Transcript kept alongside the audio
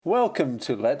Welcome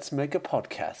to Let's Make a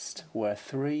Podcast, where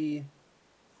three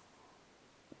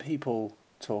people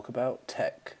talk about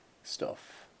tech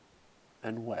stuff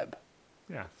and web.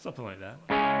 Yeah, something like that.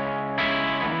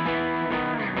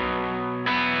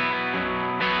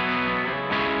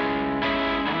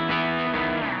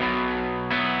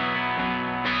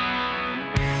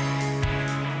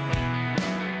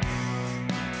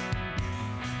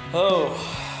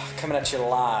 Oh, coming at you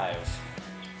live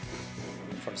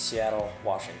from Seattle,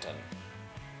 Washington.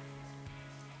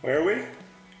 Where are we?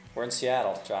 We're in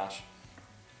Seattle, Josh.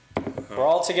 We're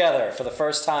all together for the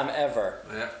first time ever.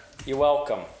 Yeah. You're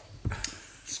welcome.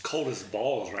 It's cold as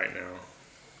balls right now.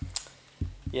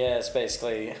 Yeah, it's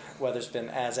basically, weather's been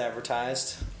as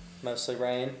advertised. Mostly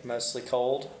rain, mostly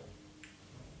cold.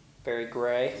 Very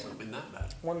gray. It's not been that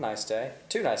bad. One nice day.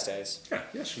 2 nice days. Yeah,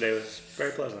 yesterday was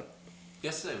very pleasant.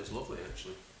 Yesterday was lovely,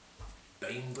 actually.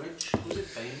 Bainbridge? Was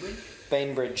it Bainbridge?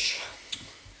 Bainbridge.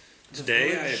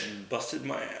 Today I had busted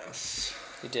my ass.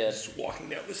 You did. Just walking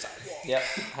down the sidewalk. Yep,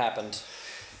 happened.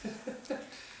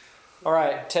 All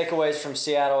right, takeaways from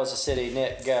Seattle as a city.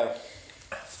 Nick, go.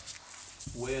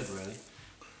 Weird, really.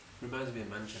 Reminds me of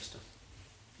Manchester.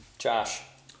 Josh.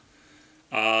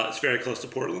 It's very close to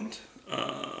Portland,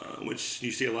 which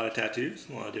you see a lot of tattoos,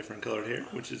 a lot of different colored hair,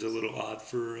 which is a little odd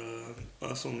for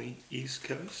us on the East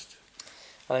Coast.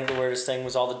 I think the weirdest thing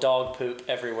was all the dog poop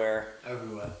everywhere.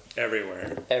 Everywhere.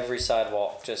 Everywhere. Every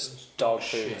sidewalk, just dog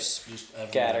Shit, poops just everywhere.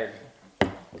 scattered.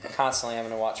 Constantly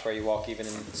having to watch where you walk, even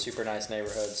in super nice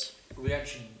neighborhoods. We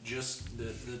actually just,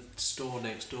 the store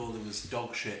next door, there was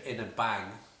dog shit in a bag,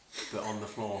 but on the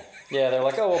floor. Yeah, they're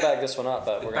like, oh, we'll bag this one up,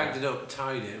 but They we're bagged gonna... it up,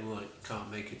 tied it, and we're like,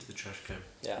 can't make it to the trash can.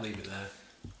 Yeah. Leave it there.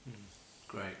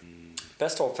 Great.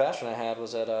 Best old fashioned I had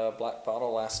was at Black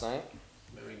Bottle last night.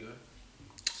 Very good.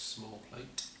 Small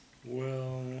plate.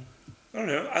 Well, I don't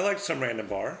know. I liked Some Random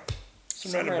Bar.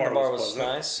 Some random bar was pleasant.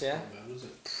 nice, yeah. How bad was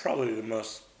it? Probably the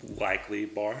most likely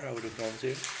bar I would have gone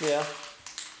to. Yeah.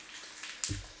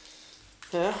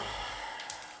 Yeah.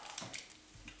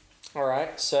 All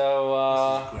right,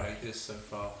 so This is great, this so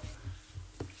far.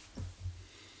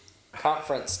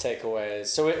 conference takeaways.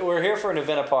 So we're here for an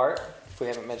event apart, if we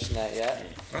haven't mentioned that yet.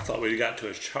 I thought we got to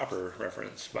a Chopper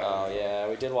reference. By Oh, yeah,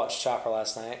 we did watch Chopper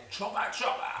last night. Chopper,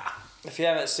 chopper! If you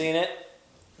haven't seen it,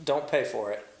 don't pay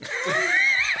for it.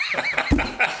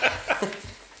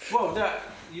 Well, no,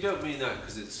 you don't mean that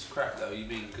because it's crap, though. You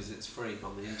mean because it's free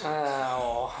on the internet.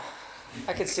 Oh,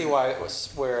 I could see why it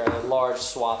was where a large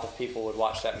swath of people would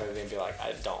watch that movie and be like,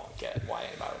 I don't get why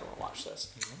anybody would want to watch this.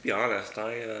 To be honest,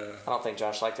 I don't think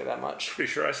Josh liked it that much.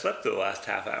 pretty sure I slept the last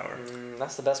half hour.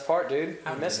 That's the best part, dude.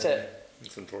 I missed it.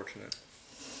 It's unfortunate.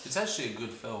 It's actually a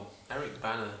good film. Eric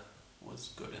Bana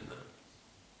was good in that.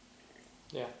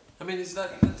 Yeah. I mean,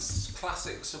 that's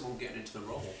classic someone getting into the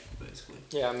role, basically.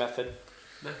 Yeah, method.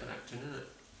 Method acting, isn't it?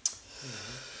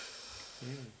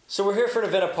 So we're here for an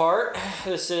event apart.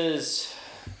 This is,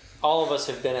 all of us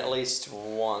have been at least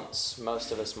once,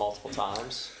 most of us multiple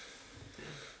times.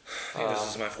 I think this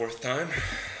is my fourth time.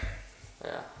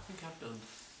 Yeah. I think I've done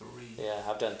 3. Yeah,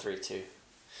 I've done 3 too.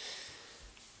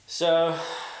 So,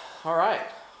 all right.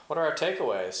 What are our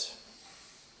takeaways?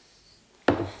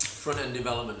 Front-end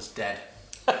development's dead.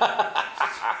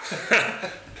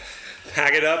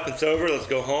 Pack it up, it's over, let's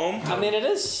go home. I mean, it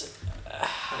is.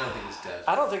 I don't think it's dead.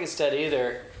 I don't think it's dead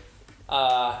either.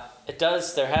 It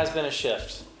does. There has been a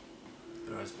shift.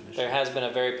 There has been a There shift. has been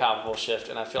a very palpable shift,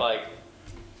 and I feel like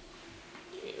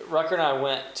Rucker and I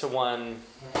went to one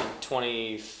in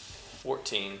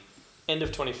 2014, end of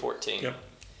 2014. Yep.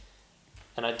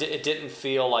 And it didn't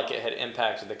feel like it had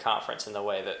impacted the conference in the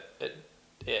way that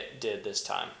it did this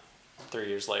time, 3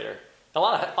 years later.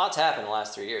 Lots happened in the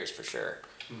last 3 years for sure.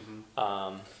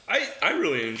 I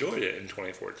really enjoyed it in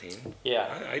 2014.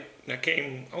 Yeah. I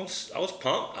came, I was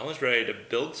pumped. I was ready to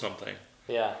build something.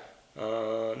 Yeah.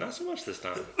 Not so much this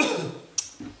time.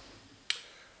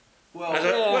 Well,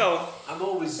 Well, I'm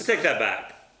always... I take that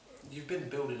back. You've been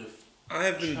building I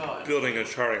have been Charting. building a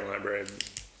charting library.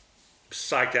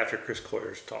 Psyched after Chris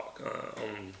Coyer's talk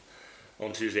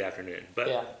on Tuesday afternoon. But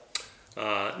Yeah.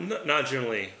 not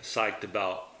generally psyched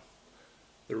about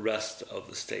the rest of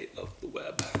the state of the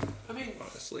web, I mean,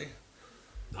 honestly.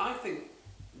 I think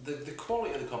the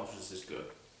quality of the conference is good,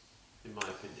 in my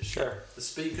opinion. Sure. The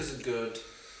speakers are good.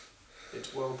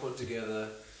 It's well put together.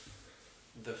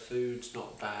 The food's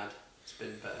not bad. It's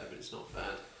been better, but it's not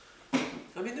bad.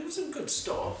 I mean, there was some good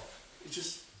stuff. It's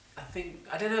just, I think,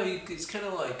 I don't know, it's kind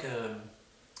of like, I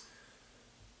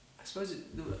suppose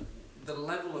the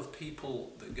level of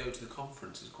people that go to the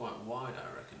conference is quite wide, I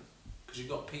reckon. Because you've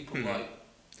got people like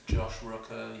Josh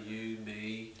Rucker, you,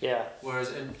 me. Yeah.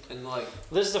 Whereas in like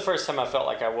This is the first time I felt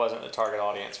like I wasn't the target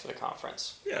audience for the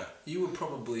conference. Yeah. you were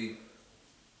probably,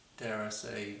 dare I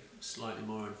say, slightly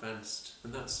more advanced,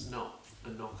 and that's not a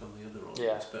knock on the other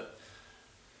audience, but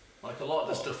like a lot of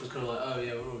the stuff was kind of like, oh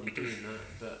yeah, we're already doing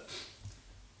that, but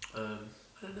I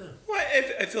don't know. Well,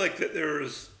 I feel like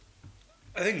that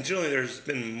I think generally there's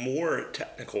been more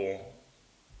technical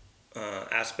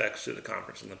aspects to the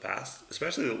conference in the past,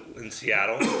 especially in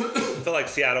Seattle. I felt like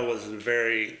Seattle was a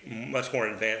very much more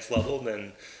advanced level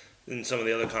than some of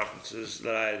the other conferences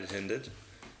that I had attended.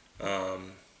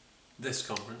 This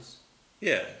conference.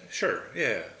 Yeah, sure,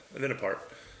 yeah, I've been a part.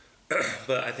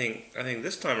 But I think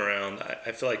this time around,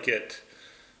 I feel like it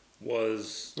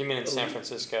was. You mean in San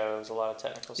Francisco? There was a lot of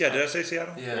technical Yeah, stuff. did I say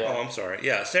Seattle? Yeah. Oh, I'm sorry.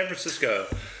 Yeah, San Francisco.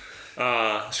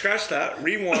 Scratch that.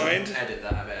 Rewind. Edit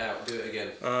that bit out. Do it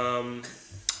again.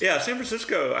 Yeah, San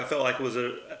Francisco. I felt like it was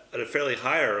at a fairly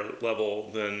higher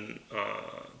level than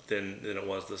it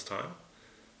was this time.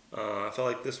 I felt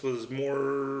like this was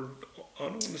more. I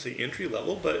don't want to say entry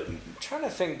level, but I'm trying to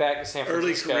think back to San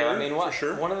Early Francisco. career, I mean, for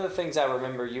sure. one of the things I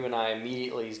remember you and I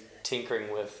immediately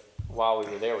tinkering with while we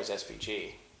were there was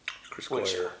SVG, Chris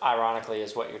which Coyer. ironically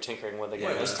is what you're tinkering with again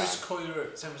Wait, was this Chris time. Coyer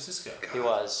at San Francisco? He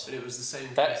was. But it was the same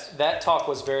place. That talk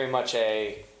was very much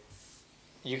a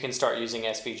you can start using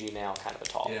SVG now kind of a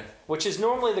talk, Yeah. which is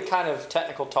normally the kind of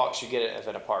technical talks you get at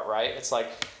Event Apart, right? It's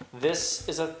like, this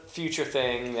is a future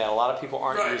thing that a lot of people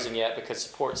aren't Right. using yet because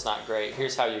support's not great.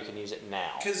 Here's how you can use it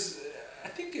now. Because I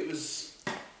think it was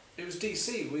DC.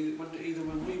 Either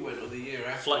when we went or the year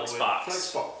after. Flexbox.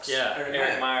 Flexbox. Yeah, Eric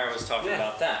Meyer. Meyer was talking Yeah.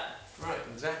 about that. Right,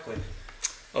 exactly.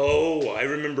 Oh, I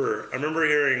remember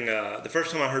hearing the first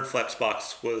time I heard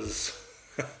Flexbox was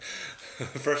the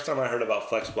first time I heard about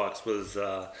Flexbox was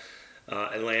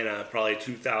Atlanta, probably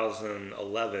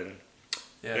 2011.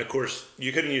 Yeah. And of course,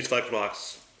 you couldn't use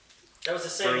Flexbox That was the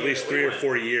same for at least 3 or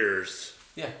 4 years.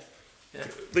 Yeah. Yeah.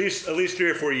 At least 3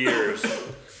 or 4 years.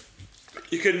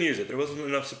 You couldn't use it. There wasn't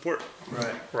enough support.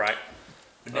 Right. Right.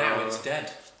 But now it's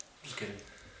dead. Just kidding.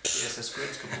 CSS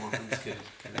Grid's come along. I'm just kidding.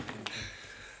 Kidding.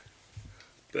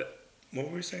 But what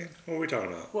were we saying? What were we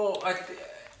talking about? Well,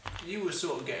 you were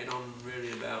sort of getting on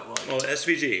really about like. Well,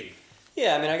 SVG.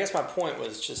 Yeah, I mean, I guess my point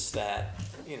was just that,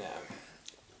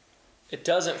 it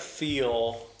doesn't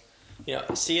feel,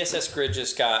 CSS Grid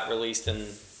just got released in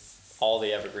all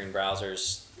the Evergreen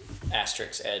browsers,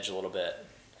 asterisk Edge a little bit.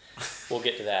 We'll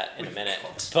get to that in a minute.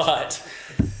 But,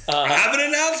 I have an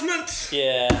announcement!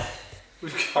 yeah.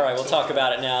 All right, we'll talk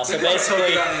about it now. So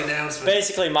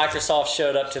basically, Microsoft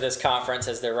showed up to this conference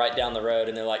as they're right down the road,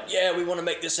 and they're like, yeah, we want to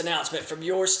make this announcement from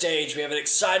your stage. We have an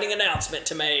exciting announcement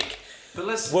to make. But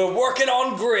We're working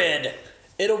on Grid.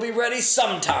 It'll be ready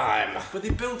sometime. But they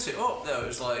built it up though. It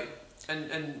was like,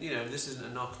 and this isn't a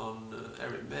knock on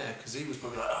Eric Mayer because he was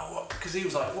probably like, oh, what? Because he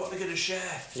was like, what are they going to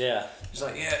share? Yeah. He's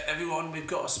like, yeah, everyone, we've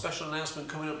got a special announcement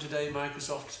coming up today,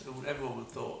 Microsoft. And everyone would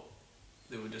have thought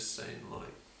they were just saying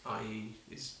like, IE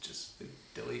is just they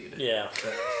deleted it. Yeah.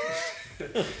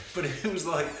 But it was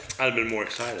like, I'd have been more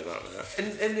excited about that.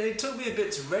 and it took me a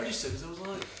bit to register because I was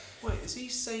like, wait, is he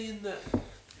saying that?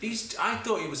 I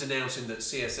thought he was announcing that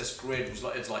CSS Grid was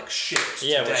like, it's like shipped.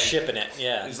 Yeah, today. we're shipping it.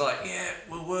 Yeah. He's like, yeah,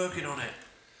 we're working on it.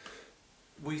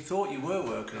 We thought you were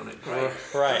working on it. Great.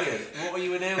 Right. Brilliant. What are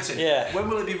you announcing? Yeah. When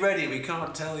will it be ready? We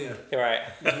can't tell you. You're right.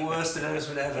 The worst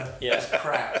announcement ever. Yeah. It's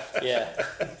crap. Yeah.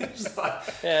 It's like,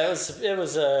 Yeah.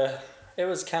 It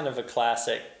was kind of a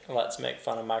classic. Let's make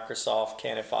fun of Microsoft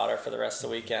cannon fodder for the rest of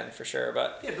the weekend for sure.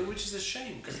 But yeah, but which is a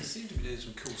shame because they seem to be doing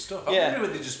some cool stuff. I Yeah. wonder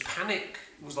whether they just panic.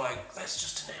 Was like, let's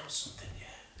just announce something. Yeah,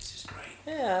 this is great.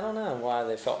 yeah, I don't know why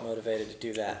they felt motivated to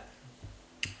do that.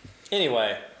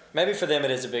 Anyway, maybe for them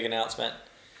it is a big announcement.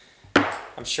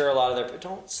 I'm sure a lot of their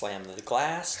don't slam the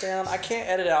glass down. I can't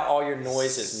edit out all your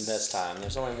noises in this time.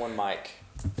 There's only one mic.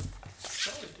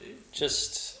 Sorry, dude.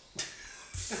 Just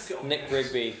Go on. Nick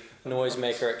Rigby,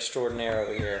 noisemaker extraordinaire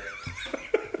over here.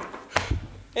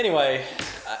 Anyway,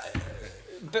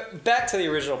 back to the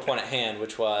original point at hand,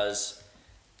 which was,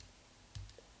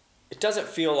 it doesn't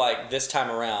feel like this time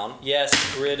around. Yes,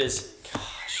 Grid is,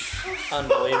 gosh,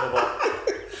 unbelievable.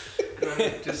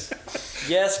 Right, just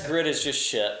Yes, Grid is just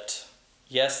shipped.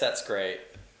 Yes, that's great.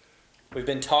 We've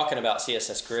been talking about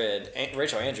CSS Grid.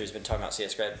 Rachel Andrews has been talking about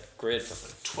CSS Grid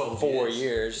for 12 4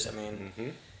 years. I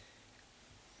mean,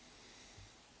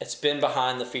 it's been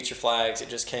behind the feature flags. It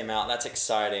just came out. That's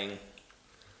exciting.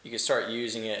 You can start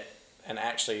using it and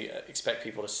actually expect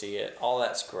people to see it. All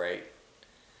that's great.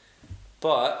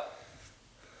 But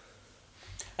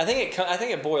I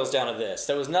think it boils down to this.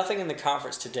 There was nothing in the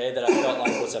conference today that I felt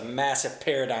like was a massive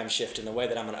paradigm shift in the way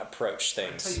that I'm going to approach I'll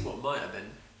things. tell you what might have been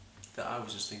that I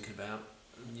was just thinking about.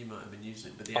 And you might have been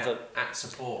using it, but the Although- at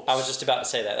support. I was just about to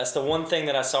say that. That's the one thing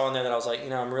that I saw in there that I was like,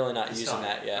 I'm really not using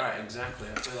that yet. Right, exactly.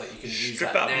 I feel like you can use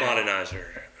Strip that out now. Modernizer.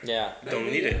 Yeah. Don't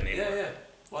need it anymore. Yeah, yeah.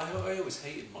 Well, I always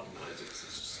hated Modernizer because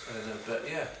it's just, I don't know. But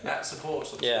yeah, at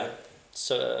supports. looks Yeah. good.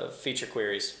 So feature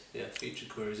queries. Yeah, feature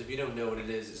queries. If you don't know what it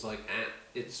is, it's like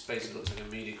it basically looks like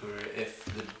a media query if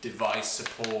the device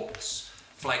supports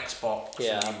Flexbox.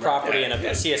 Yeah, and a you property wrap and a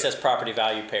that. CSS property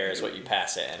value pair is what you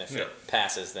pass it, and if Yeah. it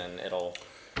passes, then it'll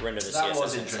render the That CSS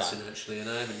was inside. interesting actually, and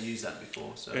I haven't used that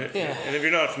before. So Yeah. And if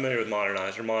you're not familiar with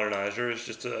Modernizer is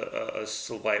just a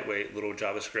lightweight little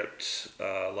JavaScript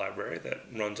library that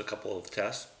runs a couple of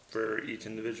tests for each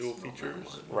individual It's not feature. very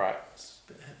light. Right. It's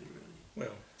a bit heavy, really.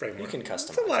 Well, framework. You can It's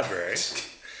a customize.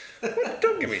 library.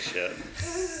 Don't give me shit.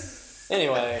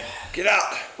 Anyway, Get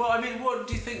out. Well, I mean, what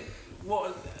do you think?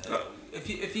 What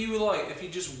if you were like if you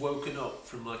just woken up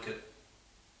from like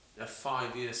a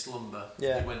 5-year slumber?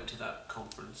 Yeah. And you went to that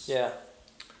conference. yeah.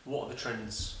 What are the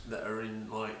trends that are in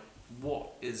like?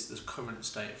 What is the current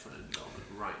state of front-end development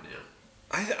right now?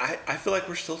 I feel like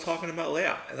we're still talking about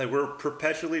layout. Like we're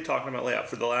perpetually talking about layout.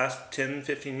 For the last 10,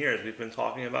 15 years, we've been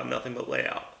talking about nothing but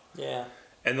layout. Yeah.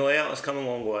 And the layout has come a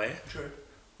long way. True.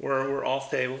 We're off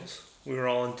tables. We were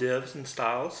all in divs and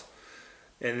styles.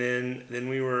 And then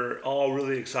we were all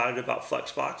really excited about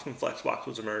Flexbox when Flexbox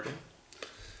was emerging.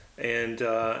 And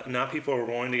now people are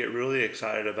wanting to get really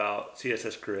excited about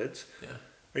CSS grids. Yeah.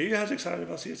 Are you guys excited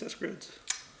about CSS grids?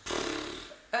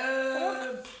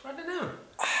 I don't know.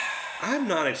 I'm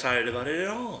not excited about it at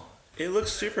all. It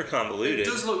looks super convoluted. It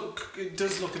does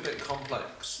look a bit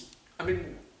complex. I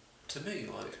mean, to me,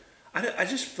 like I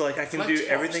just feel like I can do Flexbox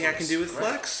everything I can looks do with great.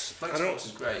 Flex. I Flexbox don't.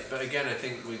 is great, but again, I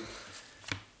think we're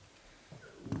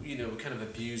kind of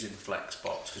abusing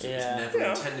Flexbox because it was Yeah. never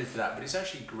Yeah. intended for that, but it's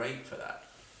actually great for that.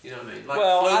 You know what I mean? Like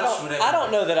Well, floats, whatever. I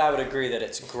don't know that I would agree that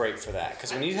it's great for that,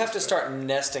 because when you have to start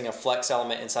nesting a flex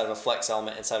element inside of a flex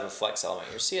element inside of a flex element,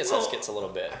 your CSS Well, gets a little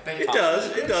bit. bet It does,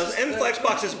 it It's does. just And that-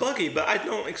 Flexbox is buggy, but I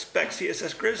don't expect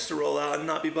CSS grids to roll out and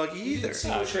not be buggy You either. didn't see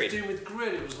what she was Agreed. doing with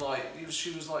Grid. It was like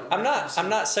she was like. I'm referencing-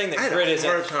 not saying that I had grid a isn't.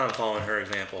 hard time following her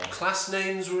example. Class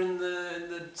names were in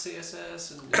the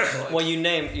CSS and. It was like, Well, you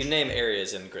name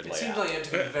areas in grid it seems layout. like you had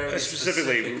to be very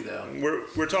Specifically, specific though.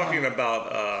 we're talking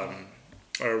about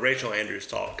Rachel Andrews'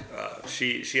 talk.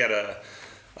 She had a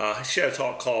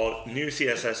talk called "New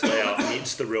CSS Layout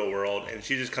Meets the Real World," and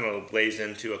she just kind of lays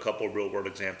into a couple real world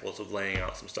examples of laying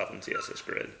out some stuff in CSS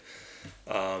Grid.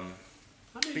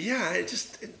 But yeah,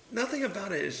 nothing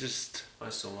about it is just. I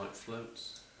still like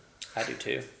floats. I do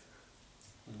too.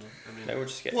 I mean, Maybe we're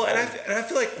just getting Well, and old. I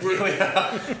feel like we're.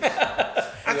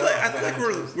 I feel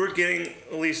like we're getting,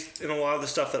 at least in a lot of the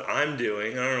stuff that I'm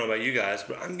doing. I don't know about you guys,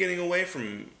 but I'm getting away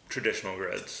from traditional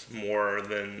grids more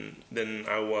than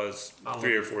I was I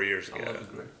 3 or love- 4 years I ago. love a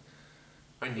grid.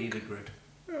 I need a grid.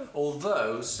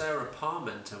 Although Sarah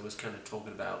Parmenter was kind of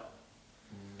talking about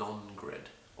non-grid,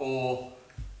 or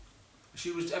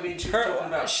she was. I mean, she was talking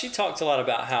about. She talked a lot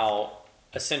about how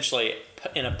essentially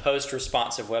in a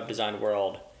post-responsive web design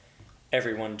world,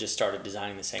 everyone just started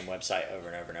designing the same website over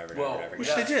and over and over and Well, over, and over Which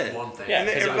again. they that's did. one thing. Yeah, And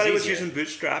then 'cause it was everybody was easier. using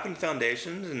Bootstrap and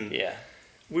Foundations, and Yeah,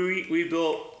 we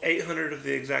built 800 of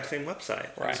the exact same website.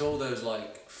 right. There's all those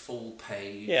like full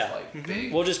page, Yeah. like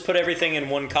big. We'll just put everything in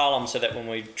one column so that when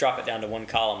we drop it down to one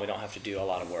column, we don't have to do a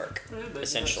lot of work. Yeah, maybe that's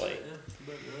essentially. it, yeah.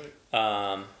 Maybe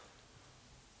right.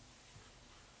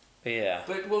 But yeah,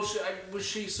 But was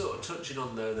she sort of touching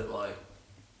on though that like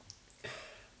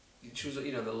she was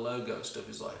the logo stuff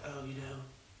is like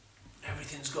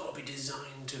everything's got to be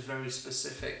designed to very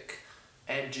specific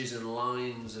edges and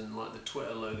lines and like the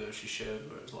Twitter logo she showed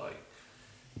where it's like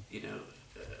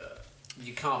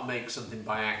you can't make something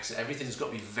by accident. Everything's got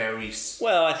to be very.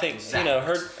 well, I think Exact.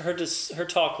 her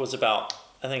talk was about,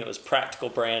 I think it was practical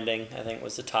branding. I think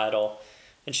was the title,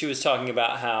 and she was talking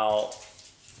about how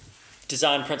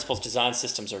design principles, design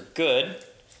systems are good,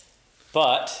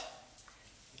 but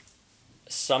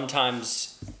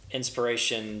sometimes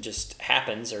inspiration just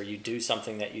happens, or you do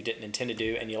something that you didn't intend to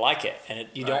do and you like it, and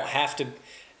you don't Right. have to.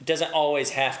 It doesn't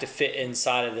always have to fit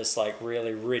inside of this like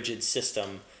really rigid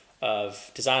system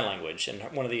of design language. And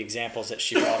one of the examples that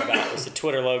she brought about was the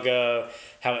Twitter logo,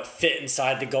 how it fit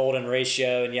inside the golden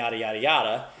ratio and yada yada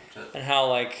yada, and how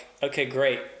like, okay,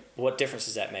 great, what difference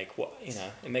does that make? What,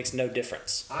 it makes no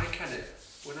difference. I kind of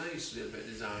when I used to do a bit of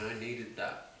design, I needed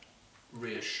that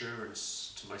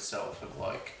reassurance to myself of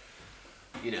like,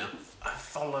 I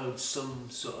followed some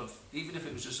sort of, even if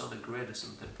it was just on a grid or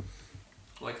something,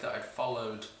 like that I'd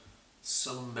followed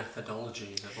some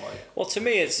methodology of like Well, to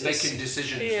me, it's making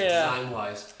decisions yeah. design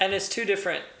wise. and it's two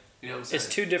different. You know what I'm saying? It's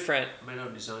two different I mean, I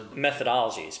don't design them.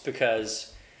 methodologies,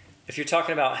 because if you're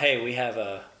talking about, hey, we have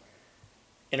a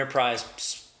enterprise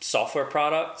software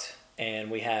product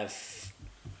and we have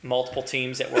multiple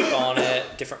teams that work on it,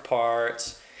 different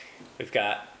parts, we've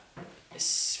got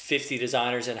 50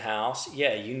 designers in house,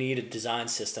 yeah, you need a design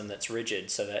system that's rigid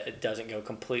so that it doesn't go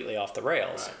completely off the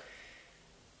rails. Right.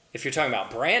 If you're talking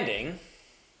about branding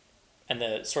and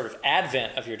the sort of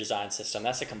advent of your design system,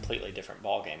 that's a completely different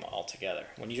ballgame altogether.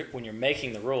 When you're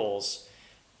making the rules,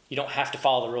 you don't have to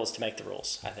follow the rules to make the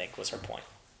rules, I think was her point.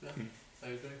 Yeah, I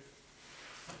agree.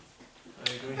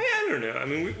 I agree. I don't know. I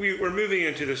mean, we're moving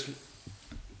into this.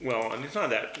 Well, I mean, it's not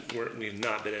that we've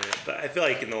not been in it, but I feel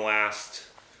like in the last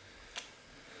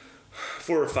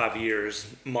 4 or 5 years,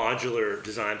 modular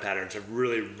design patterns have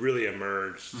really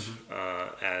emerged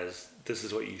as this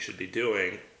is what you should be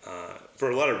doing for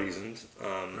a lot of reasons.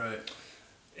 Right.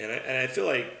 And I feel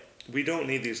like we don't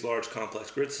need these large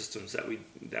complex grid systems that we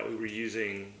were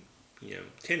using,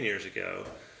 10 years ago,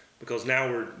 because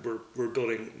now we're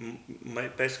building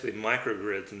basically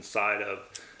microgrids inside of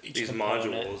these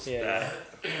component, modules yeah.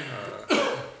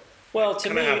 that Well, to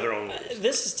kinda me, have their own rules.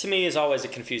 this is, to me, is always a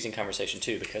confusing conversation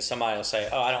too, because somebody will say,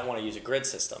 "Oh, I don't want to use a grid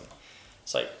system."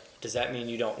 It's like, does that mean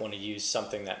you don't want to use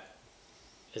something that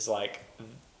is like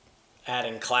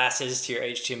adding classes to your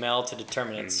HTML to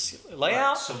determine its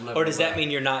layout, some level or does that of- mean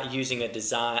you're not using a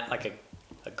design like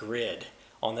a grid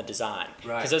on the design?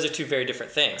 Right. Because those are two very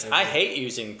different things. I I agree. hate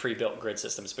using pre-built grid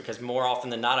systems because more often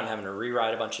than not, I'm having to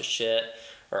rewrite a bunch of shit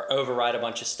or overwrite a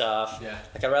bunch of stuff. Yeah.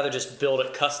 Like, I'd rather just build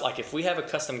it like if we have a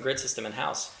custom grid system in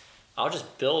house, I'll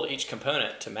just build each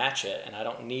component to match it, and I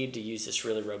don't need to use this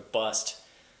really robust,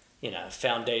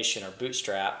 foundation or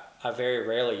bootstrap. I very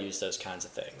rarely use those kinds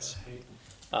of things. I hate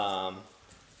them.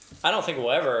 I don't think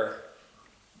we'll ever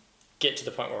get to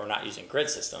the point where we're not using grid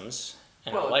systems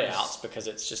and Well, layouts, because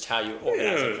it's just how you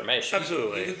organize information.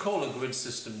 absolutely. You could call a grid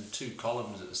system two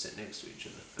columns that sit next to each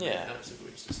other. I mean, Yeah. that's a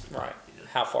grid system. Right. You know?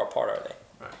 How far apart are they?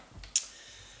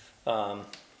 Right.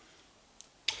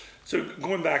 So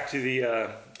going back to the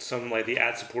some like the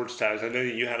ad supports tags, I know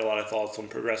that you had a lot of thoughts on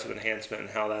progressive enhancement and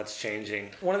how that's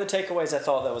changing. One of the takeaways I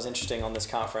thought that was interesting on this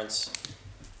conference,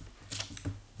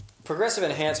 progressive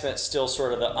enhancement is still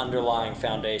sort of the underlying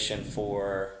foundation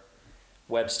for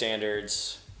web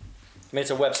standards. I mean, it's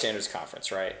a web standards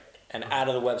conference, right? And out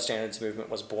of the web standards movement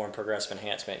was born progressive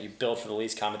enhancement. You build for the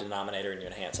least common denominator and you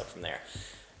enhance up from there.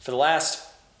 For the last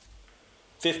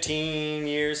 15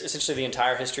 years, essentially the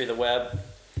entire history of the web,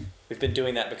 we've been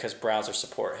doing that because browser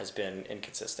support has been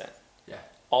inconsistent. Yeah.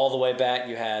 All the way back,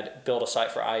 you had build a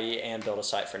site for IE and build a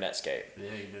site for Netscape. Yeah,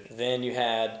 you did. Then you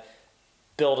had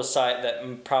build a site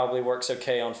that probably works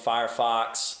okay on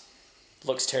Firefox,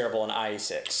 looks terrible in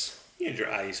IE6. You had your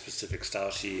IE specific style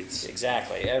sheets.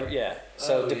 Exactly. Yeah.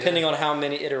 So depending on how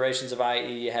many iterations of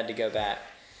IE you had to go back.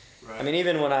 Right. I mean,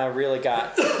 even when I really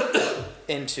got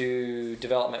into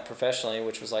development professionally,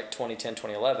 which was like 2010,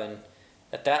 2011,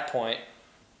 at that point,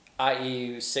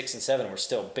 IE 6 and 7 were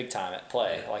still big time at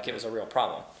play. Like, it was a real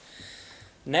problem.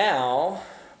 Now,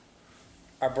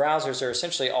 our browsers are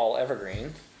essentially all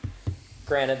evergreen.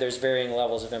 Granted, there's varying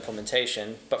levels of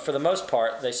implementation, but for the most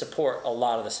part, they support a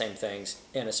lot of the same things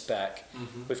in a spec.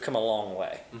 Mhm. We've come a long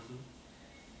way.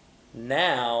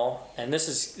 Now, and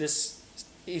this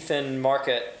Ethan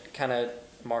Marcotte, Ethan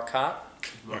Marcotte,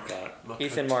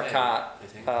 I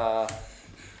think.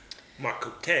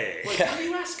 Marcotte. Wait, yeah. did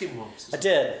you ask him once? I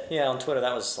did, yeah, on Twitter.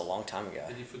 That was a long time ago.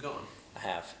 Had you forgotten? I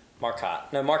have.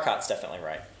 Marcotte. No, Marcotte's definitely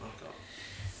right.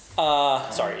 Oh,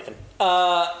 God. Sorry, Ethan.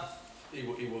 He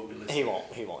won't be listening. He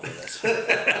won't hear this.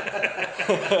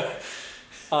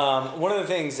 One of the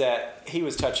things that he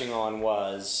was touching on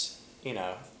was,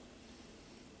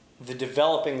 the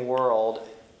developing world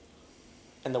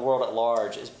and the world at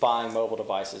large is buying mobile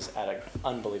devices at an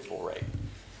unbelievable rate.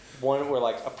 We're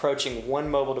like approaching one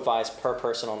mobile device per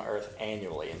person on Earth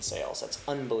annually in sales. That's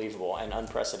unbelievable and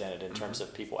unprecedented in terms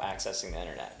of people accessing the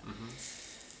internet.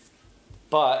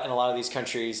 But in a lot of these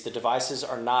countries, the devices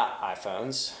are not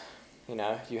iPhones.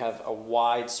 You have a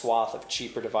wide swath of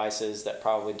cheaper devices that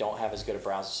probably don't have as good a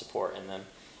browser support in them.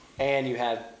 And you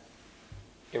have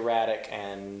erratic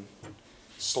and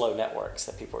slow networks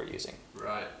that people are using.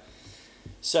 Right.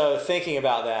 So thinking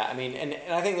about that, I mean, and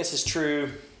I think this is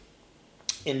true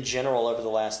in general over the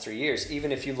last 3 years.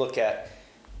 Even if you look at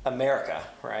America,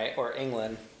 right, or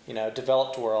England,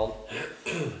 developed world,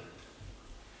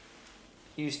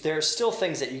 there are still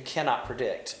things that you cannot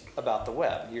predict about the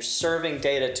web. You're serving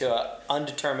data to an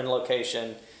undetermined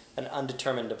location, an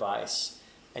undetermined device.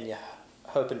 and you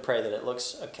hope and pray that it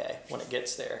looks okay when it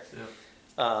gets there.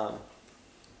 Yeah.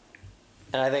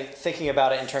 And I think thinking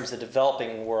about it in terms of the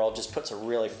developing world just puts a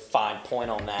really fine point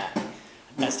on that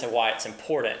as to why it's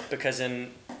important. Because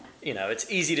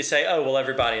it's easy to say, oh, well,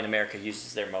 everybody in America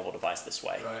uses their mobile device this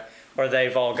way. Right. Or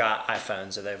they've all got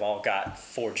iPhones, or they've all got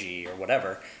 4G or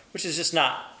whatever, which is just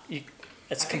not,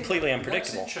 it's completely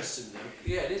unpredictable. That's interesting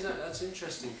though. Yeah, it is. That's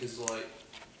interesting because, like,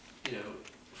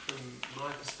 from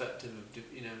my perspective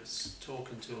of,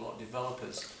 talking to a lot of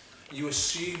developers, you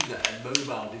assume that a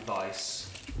mobile device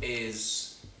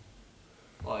is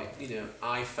like,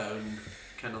 iPhone,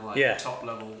 kind of like top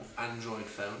level Android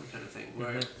phone kind of thing,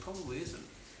 where it probably isn't.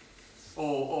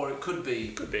 Or it could be.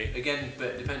 Could be. Again, but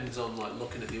it depends on like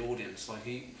looking at the audience. Like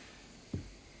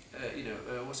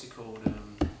what's he called?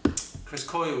 Chris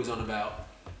Coyle was on about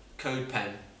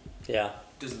CodePen. Yeah.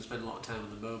 Doesn't spend a lot of time on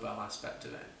the mobile aspect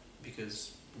of it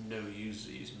because no users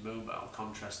are using mobile.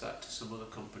 Contrast that to some other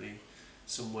company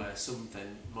somewhere,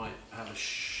 something might have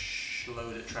a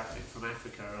load of traffic from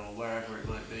Africa or wherever it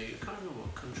might be. I can't remember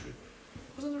what country.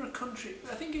 Wasn't there a country?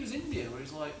 I think it was India, where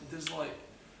it's like there's like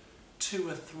 2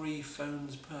 or 3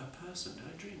 phones per person. Did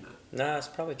I dream that? No, it's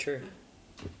probably true.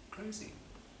 Yeah. Crazy.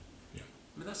 Yeah.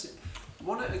 I mean, that's it.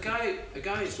 A guy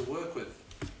I used to work with,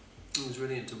 who was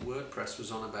really into WordPress,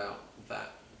 was on about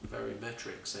that very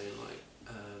metric, saying like,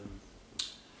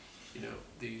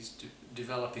 these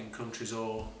developing countries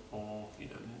or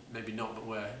maybe not, but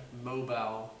where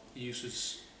mobile use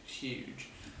is huge.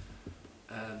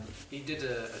 He did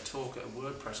a talk at a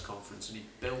WordPress conference, and he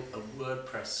built a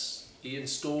WordPress. He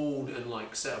installed and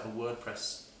like set up a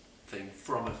WordPress thing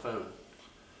from a phone.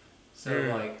 So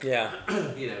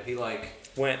he like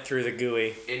went through the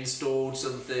GUI. Installed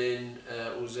something,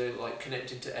 was like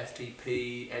connected to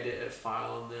FTP, edit a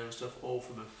file on there and stuff, all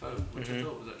from a phone, which I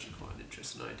thought was actually quite an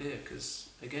interesting idea because,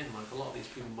 again, like a lot of these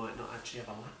people might not actually have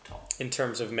a laptop. In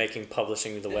terms of making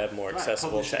publishing the web more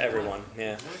accessible to everyone.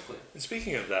 Yeah. Exactly. And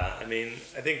speaking of that, I mean,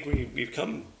 I think we've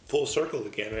come full circle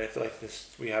again, and I feel like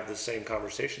we have the same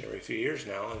conversation every few years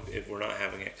now, if we're not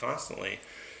having it constantly.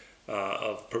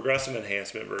 Of progressive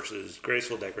enhancement versus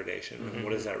graceful degradation, and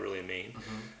what does that really mean?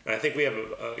 And I think we have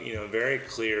a very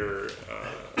clear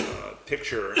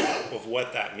picture of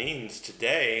what that means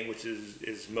today, which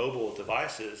is mobile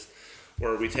devices,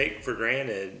 where we take for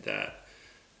granted that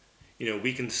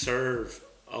we can serve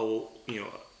a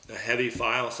heavy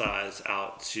file size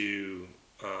out to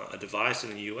a device in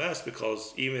the U.S.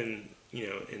 because even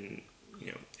in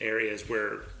areas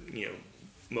where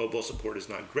mobile support is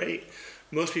not great,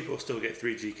 most people still get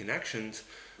 3G connections,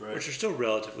 which are still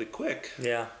relatively quick.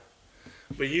 Yeah.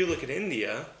 But you look at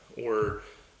India or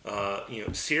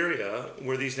Syria,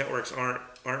 where these networks aren't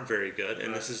very good,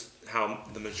 and this is how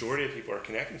the majority of people are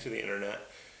connecting to the internet,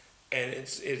 and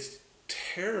it's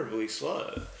terribly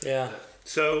slow. Yeah.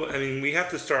 So I mean, we have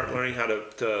to start learning how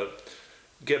to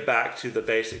get back to the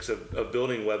basics of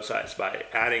building websites by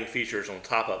adding features on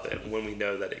top of it when we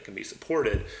know that it can be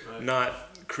supported, not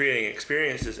creating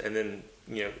experiences and then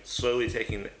slowly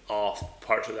taking off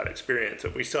parts of that experience.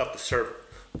 But we still have to serve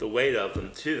the weight of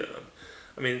them to them.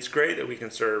 I mean, it's great that we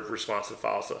can serve responsive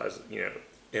file size,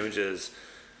 images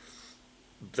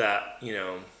that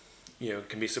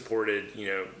can be supported,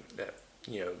 at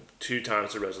 2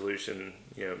 times the resolution,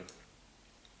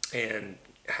 and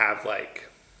have like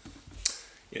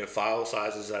file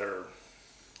sizes that are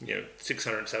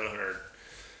 600, 700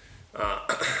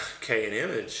 K an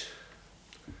image.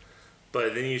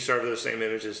 But then you serve those same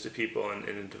images to people in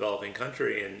a developing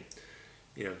country, and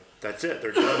that's it.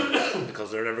 They're done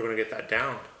because they're never going to get that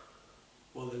down.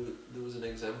 Well, there was an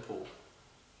example.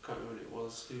 I can't remember who it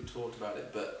was who talked about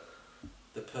it, but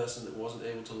the person that wasn't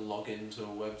able to log into a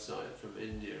website from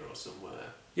India or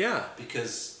somewhere. Yeah.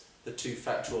 Because the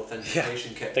 2-factor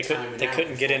authentication kept They timing out.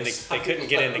 couldn't get into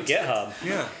GitHub.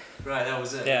 Yeah. Right, that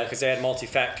was it. Yeah, because they had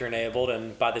multi-factor enabled,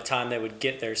 and by the time they would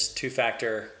get their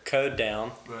 2-factor code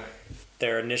down,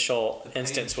 their initial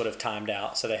instance would have timed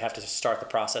out, so they have to start the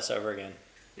process over again.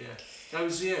 Yeah. That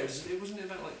was, it wasn't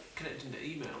about like connecting to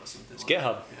email or something. It's like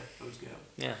GitHub. That. Yeah, it was GitHub.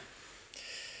 Yeah.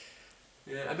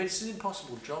 Yeah, I mean, it's an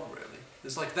impossible job, really.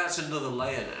 It's like, that's another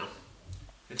layer now.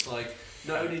 It's like,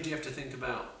 not only do you have to think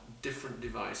about different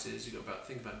devices, you've got to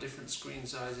think about different screen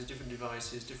sizes, different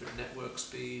devices, different network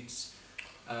speeds.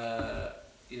 Like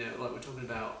we're talking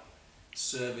about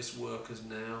service workers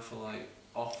now for like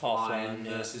offline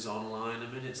versus online.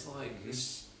 I mean, it's like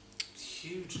this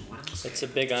huge landscape. It's a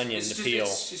big onion to peel.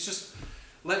 It's just,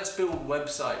 let's build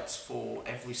websites for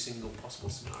every single possible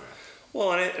scenario.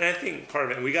 Well, and I think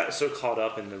part of it, we got so caught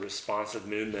up in the responsive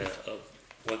movement of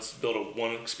let's build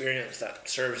one experience that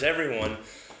serves everyone,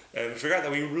 And we forgot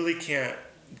that we really can't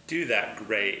do that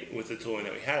great with the tooling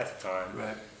that we had at the time.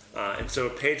 Right. And so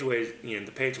page weight,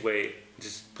 the page weight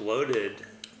just bloated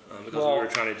because Well, we were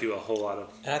trying to do a whole lot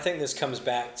of. And I think this comes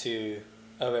back to,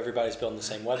 everybody's building the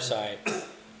same website.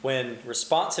 When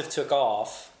responsive took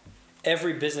off,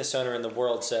 every business owner in the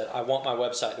world said, "I want my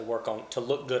website to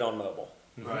look good on mobile."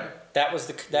 Right. That was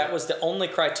the only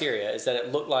criteria, is that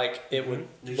it looked like it would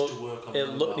Needs look, to work on it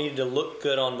mobile. needed to look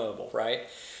good on mobile, right?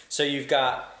 So you've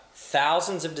got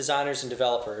thousands of designers and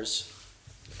developers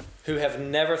who have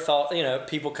never thought,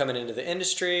 people coming into the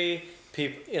industry,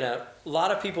 people, a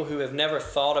lot of people who have never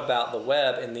thought about the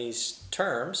web in these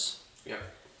terms, Yeah.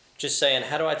 just saying,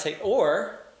 how do I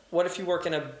or what if you work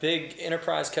in a big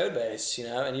enterprise code base,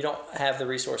 and you don't have the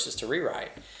resources to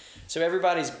rewrite? So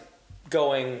everybody's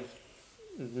going,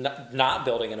 not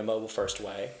building in a mobile first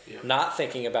way, Yeah. not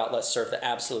thinking about let's serve the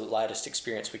absolute lightest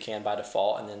experience we can by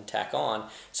default and then tack on.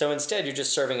 So instead, you're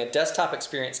just serving a desktop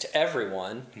experience to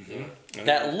everyone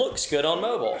that looks good on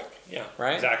mobile. Yeah,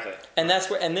 Right? exactly. And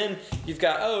then you've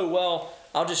got,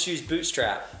 I'll just use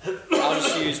Bootstrap. I'll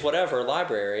just use whatever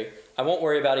library. I won't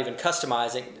worry about even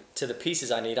customizing to the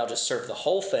pieces I need. I'll just serve the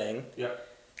whole thing. Yeah.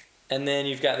 And then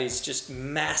you've got these just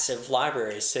massive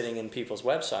libraries sitting in people's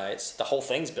websites. The whole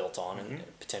thing's built on, and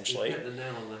potentially. You hit the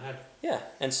nail on the head. Yeah,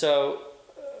 and so,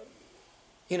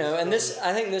 and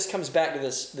I think this comes back to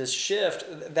this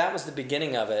shift. That was the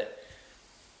beginning of it,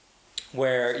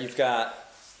 where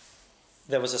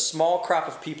there was a small crop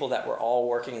of people that were all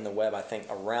working in the web, I think,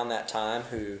 around that time,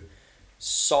 who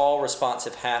saw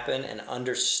responsive happen and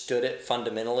understood it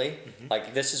fundamentally.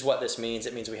 Like, this is what this means.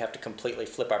 It means we have to completely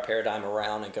flip our paradigm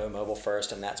around and go mobile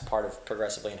first, and that's part of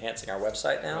progressively enhancing our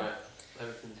website now. Right.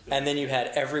 Everything's good. And then you had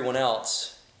everyone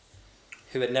else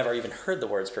who had never even heard the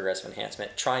words progressive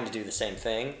enhancement trying to do the same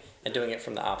thing and doing it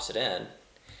from the opposite end.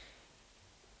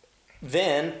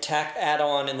 Then add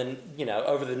on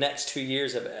over the next 2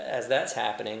 years as that's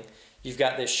happening, you've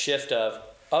got this shift of,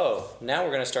 now we're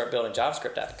going to start building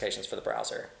JavaScript applications for the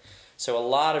browser. So a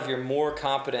lot of your more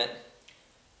competent,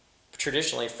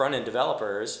 traditionally front-end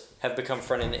developers have become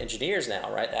front-end engineers now,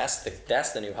 right? That's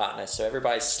the new hotness. So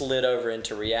everybody slid over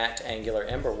into React, Angular,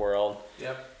 Ember world,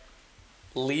 Yep.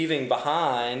 leaving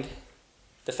behind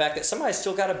the fact that somebody's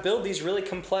still got to build these really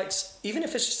complex, even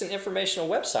if it's just an informational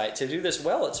website. To do this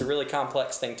well, it's a really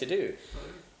complex thing to do.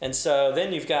 And so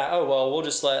then you've got, we'll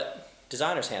just let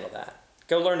designers handle that.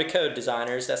 Go learn to code,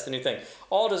 designers. That's the new thing.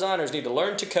 All designers need to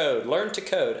learn to code. Learn to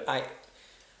code.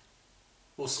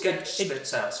 Well, Sketch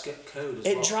spits out Sketch code as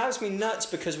It well. drives me nuts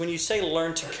because when you say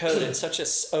learn to code, it's such an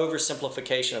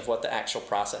oversimplification of what the actual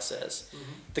process is.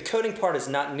 The coding part is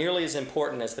not nearly as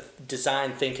important as the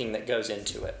design thinking that goes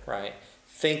into it, right?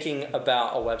 Thinking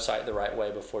about a website the right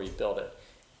way before you build it.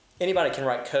 Anybody can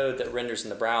write code that renders in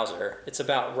the browser. It's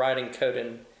about writing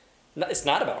code it's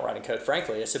not about writing code,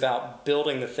 frankly. It's about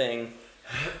building the thing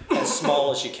as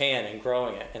small as you can and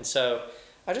growing it. And so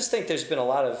I just think there's been a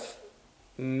lot of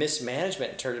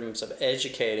mismanagement in terms of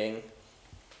educating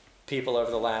people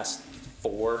over the last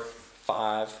 4,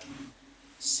 5,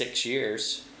 6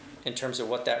 years in terms of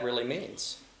what that really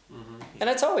means. And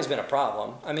it's always been a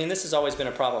problem. I mean, this has always been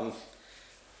a problem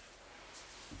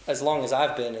as long as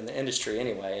I've been in the industry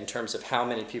anyway, in terms of how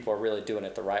many people are really doing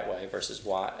it the right way versus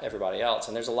everybody else.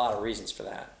 And there's a lot of reasons for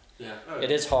that. Yeah. It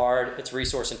is hard. It's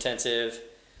resource intensive.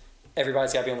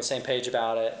 Everybody's got to be on the same page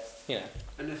about it.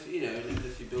 And if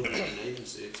you're building an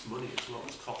agency, it's money as well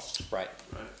as cost. Right.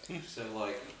 Right. So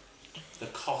the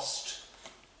cost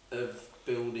of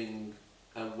building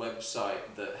a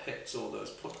website that hits all those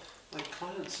points,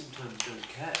 clients sometimes don't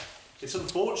care. It's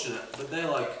unfortunate, but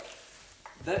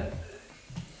then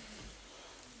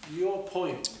your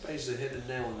point basically hit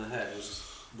the nail on the head. Was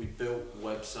we built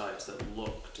websites that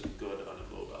looked good on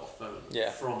a mobile phone.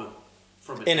 Yeah. From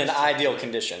a In an desktop. ideal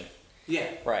condition. Yeah.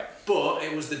 Right. But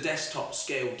it was the desktop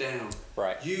scaled down.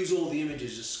 Right. Use all the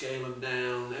images, just scale them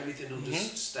down. Everything will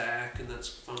just stack, and that's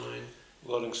fine.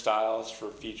 Loading styles for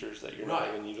features that you're not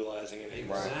Right. even utilizing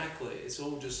anymore. Exactly. It's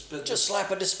all just. But Just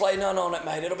slap a display none on it,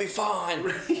 mate. It'll be fine.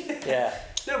 Yeah.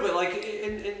 No, but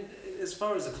in as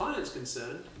far as the client's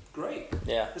concerned, great.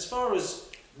 Yeah. As far as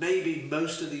maybe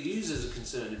most of the users are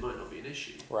concerned, it might not be an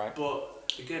issue. Right.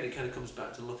 But again, it kind of comes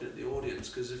back to looking at the audience,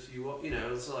 because if you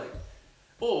it's like,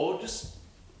 or just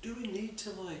do we need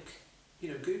to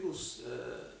Google's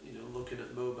looking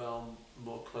at mobile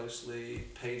more closely,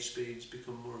 page speeds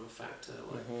become more of a factor.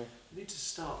 We need to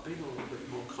start being a little bit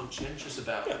more conscientious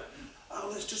about it. Oh,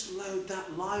 let's just load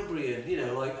that library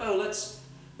in. Let's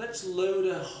let's load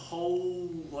a whole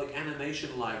like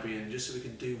animation library in just so we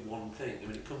can do one thing. I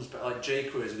mean, it comes back like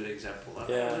jQuery is a good example. Like,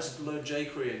 Yeah. let's load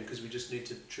jQuery in because we just need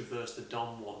to traverse the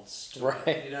DOM once.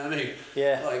 Right. You know what I mean?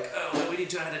 Yeah. Like, we need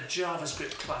to add a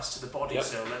JavaScript class to the body, Yep.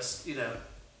 so let's,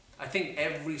 I think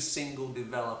every single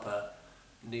developer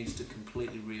needs to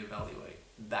completely reevaluate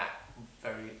that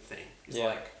very thing. It's Yeah.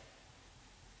 like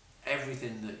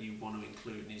everything that you want to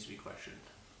include needs to be questioned.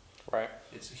 Right.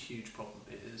 It's a huge problem.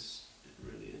 It is. It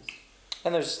really is.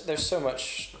 And there's so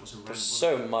much. That was a rant, There's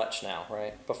wasn't so much now,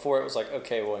 right? Before it was like,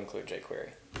 okay, we'll include jQuery.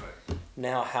 it? Right.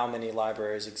 Now, how many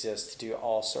libraries exist to do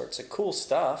all sorts of cool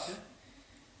stuff? Yeah.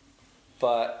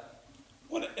 But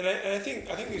And I think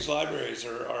these libraries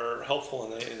are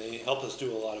helpful, and they help us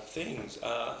do a lot of things.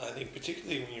 I think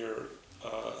particularly when you're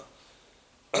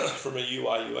from a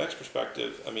UI UX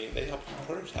perspective, I mean, they help you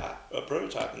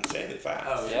prototype insanely fast.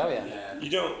 Oh Yeah, yeah. yeah.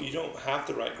 You don't have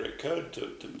to write great code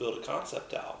to build a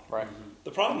concept out. right.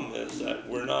 The problem is that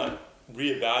we're not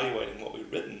reevaluating what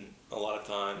we've written a lot of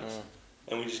times,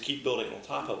 and we just keep building on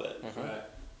top of it. Right.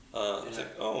 It's Yeah.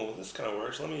 like, oh, this kind of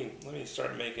works. Let me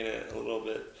start making it a little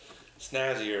bit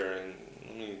snazzier, and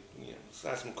let me let's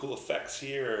add some cool effects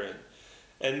here,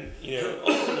 and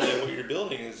ultimately what you're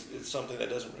building is something that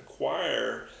doesn't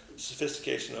require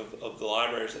sophistication of the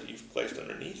libraries that you've placed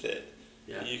underneath it.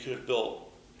 Yeah. You could have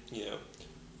built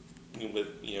with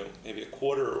maybe a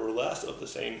quarter or less of the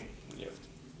same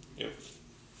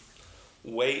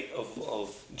weight of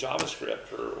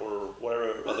JavaScript or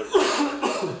whatever other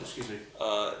Excuse me.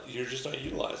 you're just not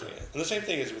utilizing it. And the same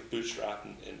thing is with Bootstrap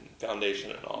and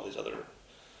Foundation and all these other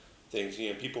things.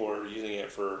 People are using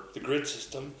it for the grid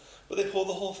system, but they pull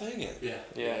the whole thing in. Yeah.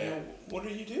 Yeah. What are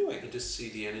you doing? They just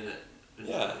CDN in it. And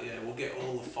Yeah. Yeah. We'll get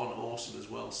all the font awesome as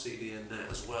well. CDN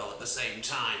that as well at the same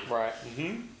time. Right.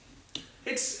 Mm-hmm.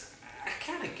 It's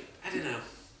I don't know.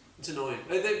 It's annoying.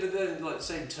 But then like the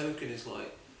same token is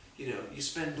like, you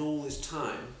spend all this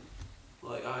time,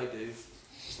 like I do,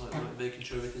 it's like making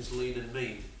sure everything's lean and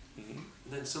mean. Mm-hmm.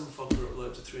 And then some fucker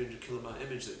uploads a 300 kilobyte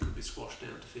image that could be squashed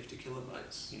down to 50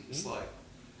 kilobytes. It's like,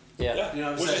 Yeah. You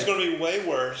know what I'm Which is saying? going to be way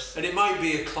worse. and it might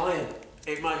be a client.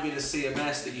 It might be the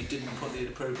CMS that you didn't put the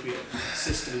appropriate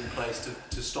system in place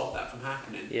to stop that from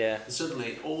happening. Yeah. And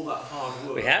suddenly, all that hard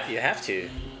work. You have to.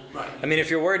 Right. I mean, if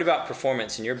you're worried about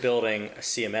performance and you're building a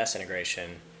CMS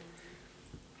integration,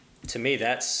 to me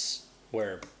that's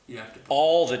where You have to.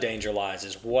 all the danger lies.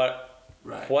 Is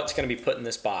Right. what's going to be put in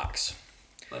this box.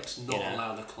 Let's not know?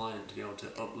 allow the client to be able to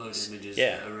upload images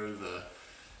Yeah. that are over.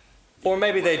 Or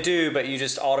maybe they do, but you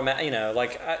just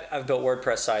like I've built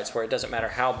WordPress sites where it doesn't matter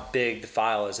how big the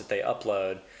file is that they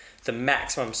upload, the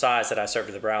maximum size that I serve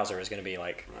to the browser is going to be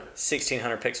like Right.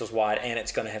 1600 pixels wide, and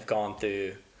it's going to have gone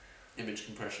through. Image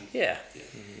compression. Yeah. Yeah.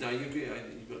 No, you've got to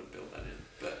build that in.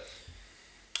 But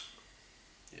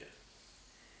yeah.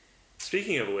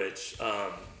 Speaking of which,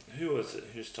 who was it?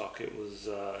 Whose talk? It was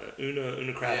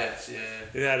Una Kravitz. Yeah.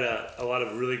 Who had a lot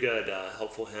of really good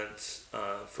helpful hints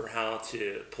for how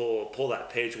to pull that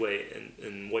page weight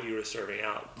and what you were serving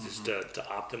out, just to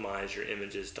optimize your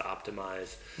images, to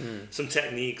optimize some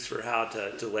techniques for how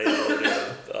to delay the loading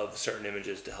of certain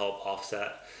images to help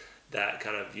offset that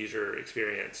kind of user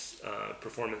experience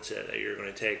performance hit that you're going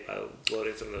to take by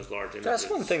loading some of those large images. That's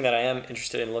one thing that I am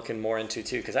interested in looking more into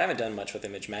too, because I haven't done much with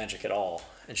ImageMagick at all,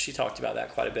 and she talked about that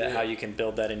quite a bit. Yeah. How you can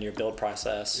build that in your build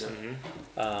process.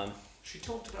 Yeah. She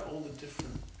talked about all the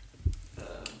different.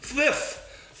 Fliff!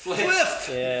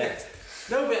 Yeah.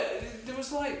 No, but there was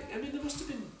there must have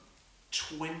been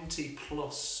 20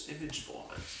 plus image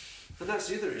formats, and that's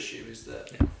the other issue is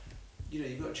that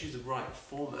you've got to choose the right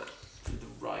format for the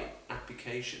right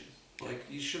application. Like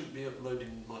you shouldn't be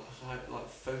uploading like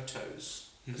photos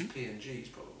as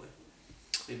PNGs probably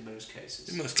in most cases.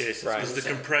 In most cases, Right. because the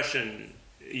compression,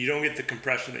 you don't get the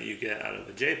compression that you get out of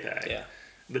a JPEG. Yeah.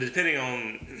 But depending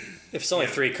on, If it's only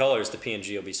 3 colors, the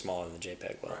PNG will be smaller than the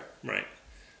JPEG will. Right. right,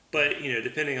 but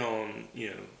depending on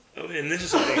and this is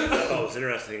something I thought was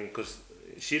interesting because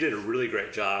she did a really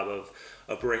great job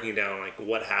of breaking down like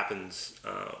what happens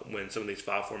when some of these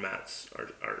file formats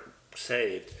are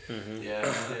saved.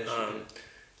 Yeah.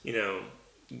 She did.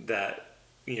 That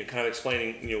kind of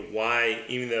explaining why,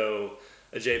 even though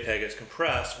a JPEG is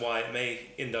compressed, why it may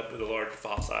end up with a larger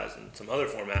file size in some other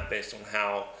format based on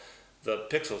how the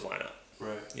pixels line up.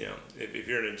 Right. If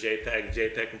you're in a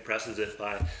JPEG compresses it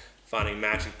by finding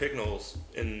matching pixels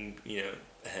in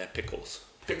pickles.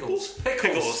 Pickles.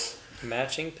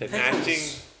 Matching pixels. Matching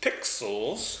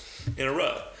pixels in a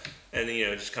row, and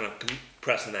then just kind of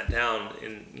compressing that down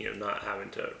and not having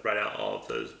to write out all of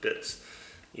those bits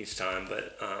each time.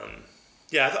 But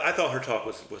Yeah, I thought her talk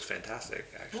was fantastic.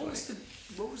 Actually,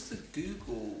 What was the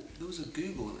Google? There was a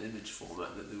Google image format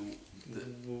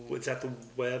that was that the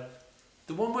web?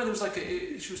 the one where there was like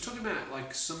she was talking about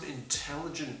like some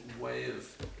intelligent way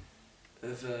of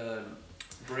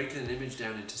breaking an image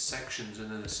down into sections, and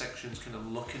then the sections kind of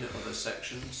looking at other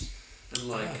sections and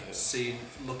like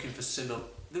looking for similar.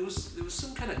 There was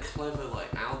some kind of clever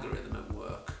like algorithm at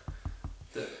work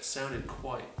that sounded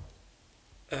quite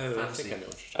Oh, fancy.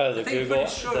 Oh, the I think I'm Google, pretty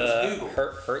sure it was Google.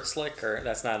 Hertzlick, or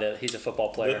that's not it. He's a football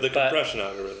player. The but compression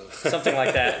algorithm. something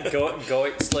like that.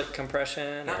 Goitzlick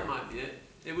compression. That or- might be it.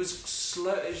 It was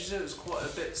slow. As you said, it was quite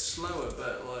a bit slower,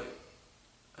 but like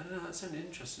I don't know. That sounded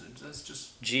interesting. That's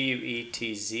just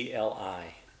Guetzli.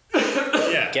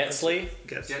 Yeah. Getsley. Getsley,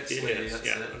 Yes, that's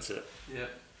yeah, it. that's it. yeah.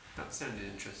 That sounded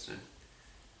interesting.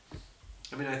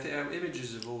 I mean, I think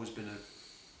images have always been a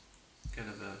kind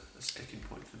of a sticking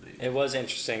point for me. It was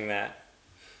interesting that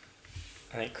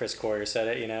I think Chris Coyer said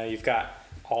it. You know, you've got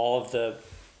all of the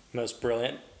most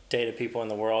brilliant data people in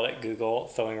the world at Google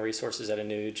throwing resources at a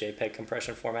new JPEG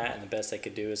compression format, and the best they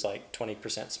could do is like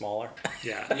 20% smaller.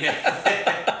 Yeah.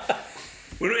 Yeah.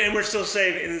 And we're still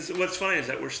saving. And what's funny is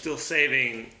that we're still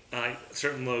saving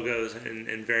certain logos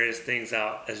and various things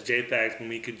out as JPEGs when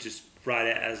we could just write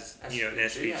it as an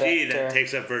SVG Vector. that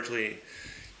takes up virtually,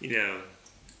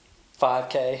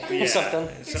 5K Yeah. or something.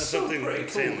 It's still something pretty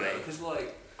cool insanely. though, because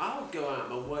like I'll go out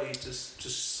my way to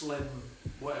slim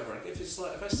whatever. If it's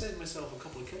like if I save myself a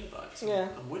couple of kilobytes, Yeah.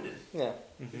 I'm winning. Yeah.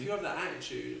 If you have that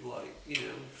attitude of like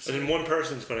And then one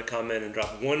person's going to come in and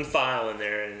drop one file in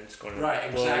there, and it's going to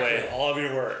Right, blow away exactly. all of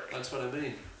your work. that's what I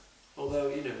mean. Although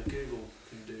Google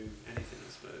can do anything,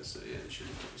 I suppose. So yeah, they should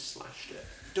have probably slashed it.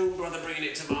 Don't bother bringing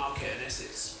it to market unless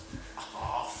it's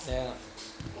half Yeah.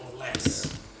 or less.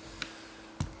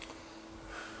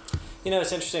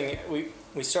 It's interesting.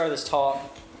 We started this talking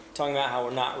about how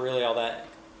we're not really all that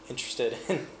interested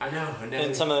in I know. I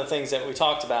and some of the things that we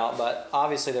talked about, but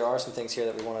obviously there are some things here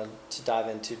that we wanted to dive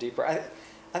into deeper.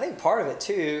 I think part of it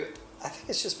too, I think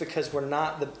it's just because we're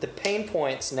not, the pain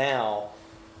points now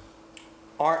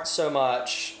aren't so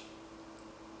much,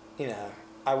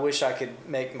 I wish I could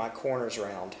make my corners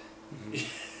round.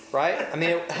 Right? I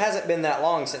mean, it hasn't been that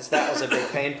long since that was a big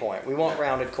pain point. We want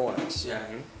rounded corners. Yeah.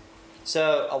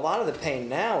 So a lot of the pain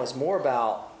now is more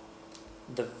about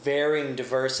the varying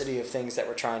diversity of things that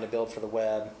we're trying to build for the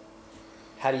web.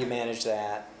 How do you manage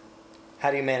that? How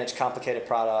do you manage complicated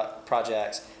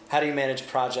projects? How do you manage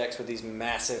projects with these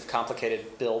massive,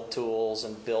 complicated build tools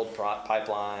and build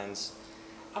pipelines?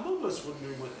 I'm almost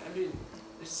wondering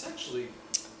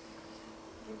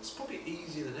it's probably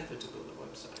easier than ever to build a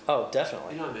website. Oh,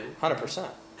 definitely. You know what I mean? 100%.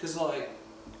 Because like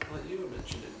you were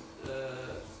mentioning,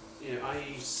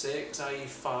 IE6,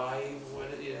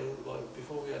 IE5, like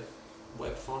before we had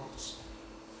web fonts,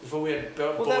 before we had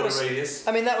border radius.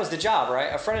 I mean, that was the job,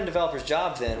 right? A front-end developer's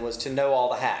job then was to know all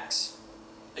the hacks.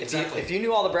 Exactly. If you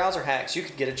knew all the browser hacks, you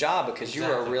could get a job because you were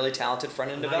a Exactly. really talented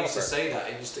front-end And I used developer. to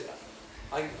say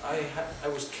that. I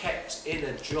was kept in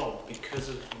a job because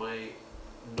of my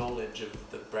knowledge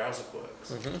of the browser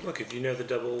quirks. Mm-hmm. Look, if you know the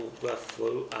double left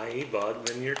float IE bug,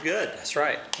 then you're good. That's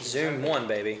right. Zoom 1,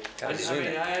 baby. Gotta zoom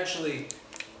it.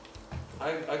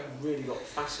 I really got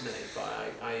fascinated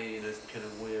by IE in a kind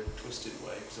of weird, twisted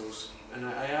way because I'm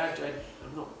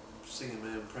not singing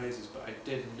my own praises, but I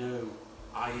did know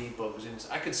IE bugs.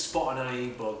 I could spot an IE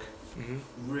bug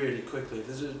really quickly. If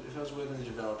I was working with a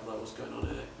developer that was going on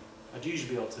here, I'd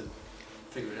usually be able to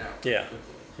figure it out Yeah. quickly.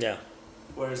 Yeah.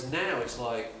 Whereas now it's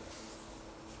like,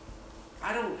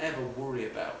 I don't ever worry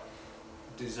about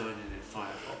designing in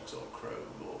Firefox or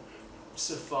Chrome or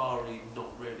Safari,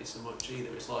 not really so much either.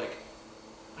 It's like,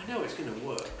 I know it's going to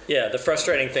work. Yeah, the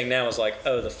frustrating thing now is like,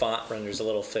 the font renders a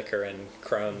little thicker in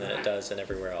Chrome than it does in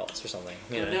everywhere else or something.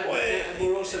 And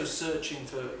we're also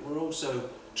we're also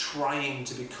trying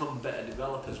to become better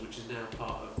developers, which is now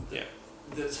part of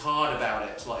that's hard about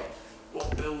it. It's like,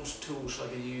 what build tools should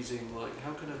I be using? Like,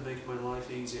 how can I make my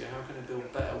life easier? How can I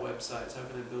build better websites? How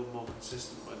can I build more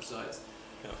consistent websites?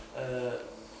 Yeah.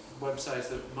 Websites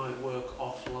that might work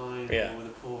offline Yeah. or with a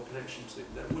poor connection. So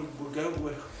that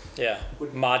we're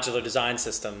Modular design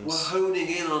systems. honing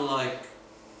in on like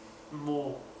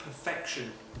more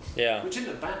perfection, Yeah. which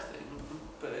isn't a bad thing,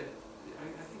 but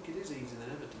I think it is easier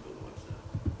than ever to build a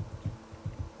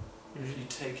website. If you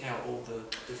take out all the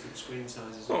different screen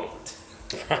sizes. Oh.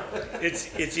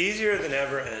 It's easier than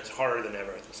ever and it's harder than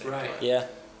ever at the same Right. time. Yeah.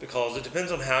 Because it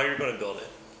depends on how you're going to build it.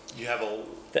 You have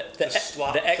The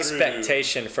slot through-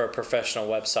 expectation for a professional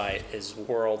website is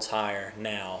worlds higher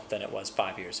now than it was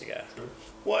 5 years ago.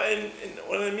 and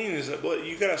what I mean is that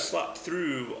you got to slot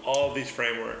through all of these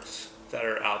frameworks that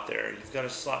are out there. You've got to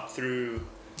slop through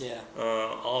Yeah.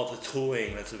 all the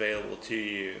tooling that's available to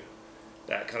you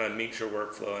that kind of meets your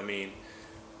workflow. I mean,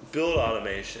 build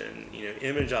automation,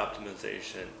 image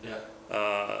optimization,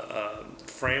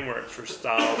 frameworks for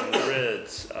styles and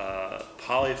grids,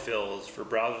 polyfills for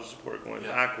browser support going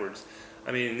backwards.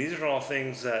 I mean, these are all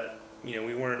things that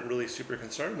we weren't really super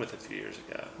concerned with a few years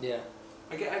ago. Yeah.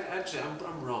 Actually,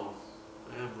 I'm wrong.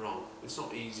 I am wrong. It's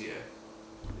not easier.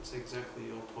 It's exactly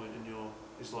your point, and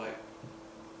it's like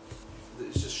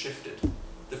it's just shifted.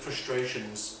 The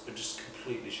frustrations are just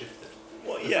completely shifted.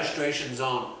 Well, The frustrations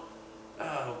aren't,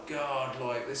 oh God,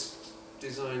 like this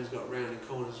design's got rounded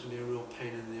corners, it's gonna be a real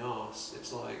pain in the arse.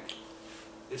 It's like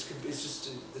it's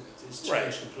changed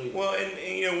Right. completely. Well,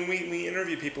 and when we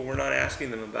interview people, we're not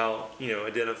asking them about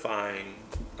identifying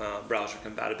browser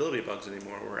compatibility bugs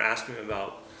anymore. We're asking them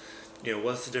about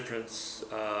what's the difference.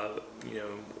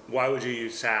 Why would you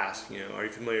use SAS? Are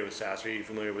you familiar with SAS? Are you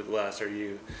familiar with LESS? Are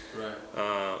you right.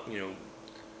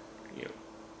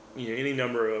 any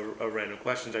number of random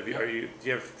questions. Do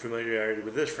you have familiarity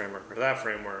with this framework or that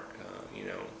framework?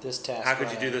 This task. How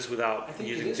could you do this without I think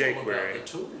using it is all about jQuery? the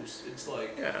tools. It's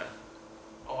like,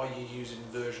 are you using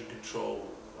version control?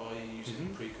 Are you using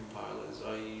pre-compilers?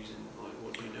 Are you using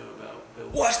what do you know about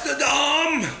build? What's the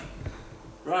DOM?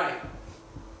 Right.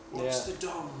 What's the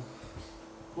DOM?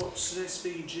 What's an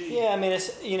SVG? Yeah, I mean,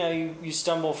 it's you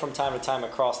stumble from time to time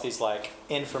across these like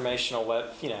informational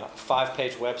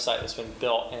 5-page website that's been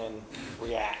built in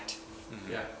React.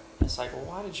 Yeah. It's like, well,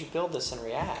 why did you build this in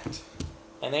React?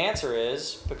 And the answer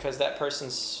is because that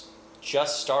person's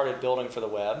just started building for the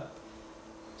web.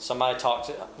 Somebody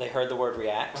they heard the word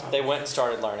React, they went and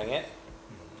started learning it,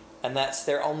 and that's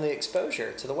their only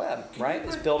exposure to the web, right?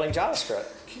 Is building JavaScript.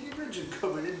 Can you imagine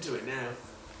coming into it now?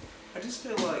 I just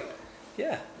feel like,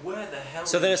 Yeah. where the hell?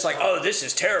 So did then you it's like, start? oh, this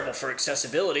is terrible for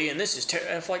accessibility, and this is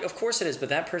terrible. It's like, of course it is, but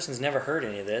that person's never heard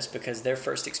any of this because their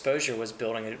first exposure was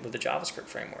building it with a JavaScript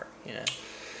framework.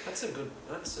 That's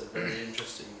a very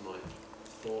interesting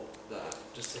thought. That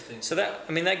just to think. So that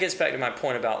gets back to my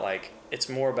point about like it's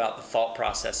more about the thought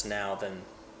process now than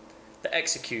the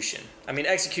execution. I mean,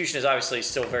 execution is obviously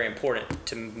still very important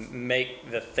to make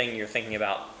the thing you're thinking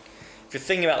about. If you're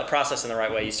thinking about the process in the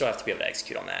right way, you still have to be able to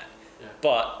execute on that. Yeah.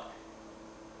 But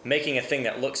making a thing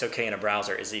that looks okay in a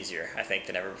browser is easier, I think,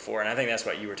 than ever before. And I think that's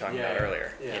what you were talking about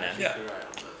earlier. Yeah, I think you're right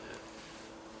on that.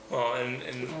 Well, and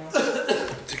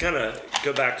to kind of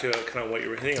go back to kind of what you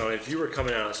were hitting on, if you were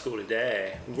coming out of school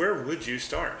today, where would you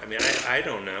start? I mean, I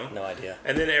don't know. No idea.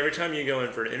 And then every time you go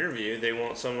in for an interview, they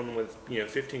want someone with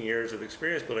 15 years of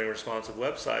experience building responsive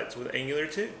websites with Angular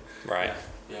 2. Right.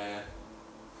 Yeah.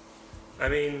 I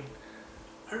mean,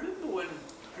 I remember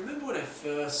when I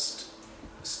first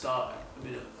started. I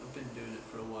mean, I've been doing it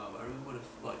for a while. But I remember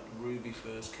when Ruby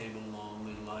first came along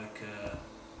and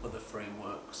other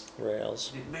frameworks.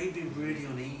 Rails. And it made me really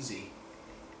uneasy.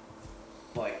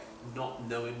 Not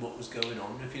knowing what was going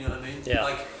on, if you know what I mean.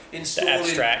 Yeah. The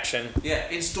abstraction. Yeah,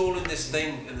 installing this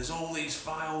thing and there's all these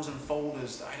files and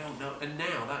folders that I don't know. And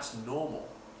now that's normal.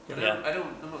 And Yeah.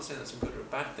 I'm not saying that's a good or a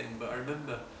bad thing, but I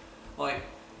remember, I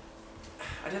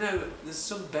don't know. There's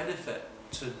some benefit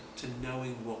to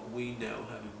knowing what we know,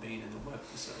 having been in the web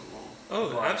for so long.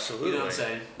 oh, absolutely. You know what I'm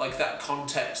saying? That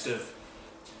context of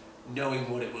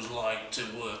knowing what it was like to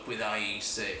work with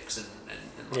IE6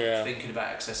 and thinking about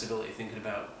accessibility, thinking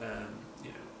about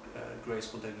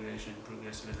graceful degradation,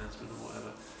 progressive enhancement, or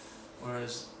whatever.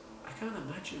 Whereas I can't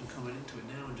imagine coming into it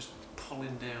now and just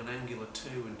pulling down Angular 2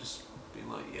 and just being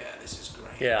like, yeah, this is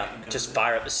great. Yeah. Just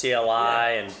fire up the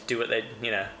CLI and do what they,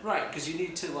 Right, because you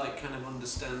need to kind of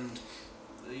understand,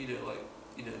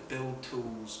 build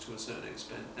tools to a certain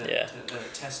extent.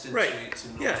 Testing suites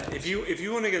and all that. If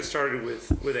you want to get started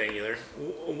with Angular,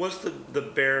 what's the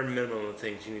bare minimum of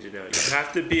things you need to know? You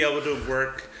have to be able to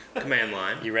work command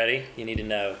line. You ready? You need to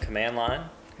know command line.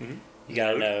 Mm-hmm. You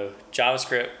got to know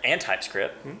JavaScript and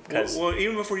TypeScript. Well,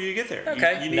 even before you get there,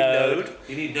 Okay. you need Node. Node.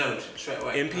 You need Node straight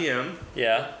away. NPM.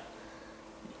 Yeah.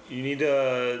 You need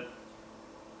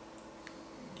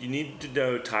to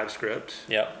know TypeScript.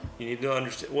 Yep. You need to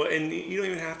understand. Well, and you don't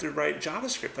even have to write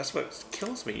JavaScript. That's what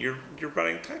kills me. You're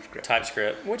writing TypeScript.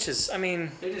 TypeScript, which is, It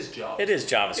is Java. it is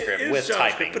JavaScript It is with JavaScript,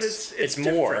 typing. but it's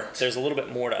more. different. There's a little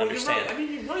bit more to understand. You're right. I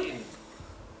mean,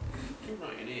 you're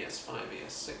writing ES5,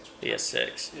 ES6.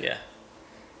 ES6. Yeah.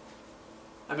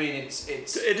 I mean, it's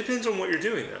It depends on what you're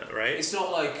doing, though, right? it's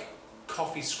not like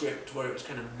CoffeeScript where it was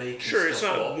kind of making Sure, it's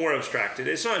stuff not up. more abstracted.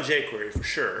 It's not jQuery for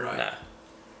sure. Right. No.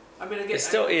 I mean, again, It's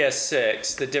still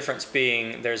ES6. The difference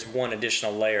being there's one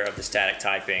additional layer of the static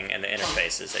typing and the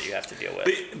interfaces that you have to deal with.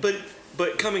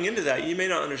 But coming into that, you may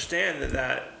not understand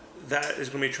that that is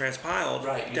going to be transpiled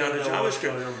Right, you down to don't know what's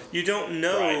going JavaScript. on. You don't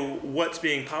know what's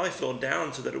being polyfilled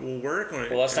down so that it will work on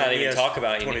it. Well, let's not even talk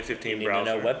about you need, 2015 you need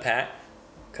browser. to know Webpack,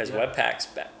 because Yeah. Webpack's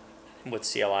with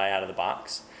CLI out of the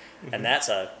box, and that's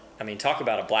talk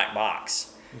about a black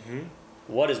box.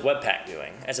 What is Webpack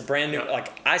doing as a brand new? Yeah.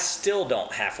 Like, I still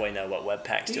don't halfway know what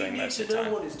Webpack's Do you doing need most to of the know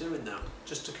time. what it's doing though?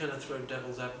 Just to kind of throw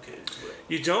devil's advocate into it.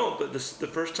 You don't, but the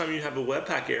first time you have a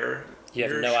Webpack error, You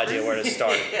have you're no idea where to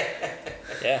start.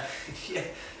 Yeah,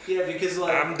 Yeah, because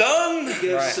like I'm done. it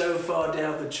goes Right. so far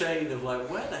down the chain of like,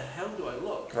 where the hell do I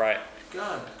look? right.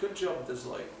 God, good job. There's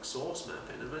like source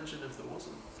mapping. Imagine if there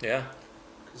wasn't, Yeah,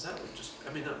 because that would just.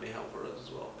 I mean, that'd be helpful for us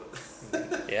as well.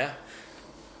 But yeah.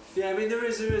 yeah, I mean, there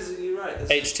is. You're right. There's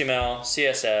HTML,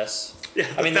 CSS. Yeah,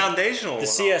 I mean, foundational. The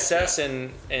CSS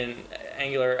in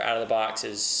Angular out of the box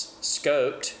is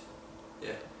scoped.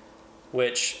 Yeah.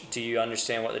 Which, do you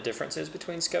understand what the difference is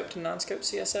between scoped and non-scoped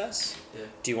CSS? Yeah.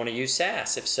 Do you want to use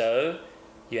Sass? If so,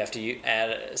 you have to add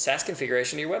a Sass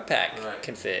configuration to your Webpack Right.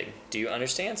 config. Do you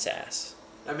understand Sass?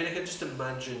 I mean, I can just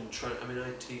imagine trying. I mean,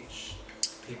 I teach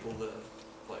people that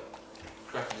are like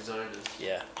graphic designers,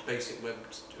 Yeah. basic web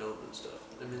development stuff.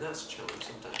 I mean, that's a challenge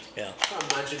sometimes. Yeah. I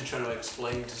can't imagine trying to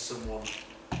explain to someone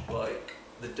like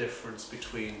the difference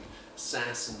between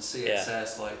Sass and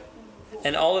CSS. Like,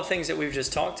 And all the things that we've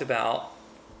just talked about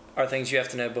are things you have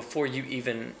to know before you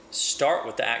even start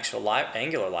with the actual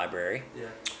Angular library. yeah,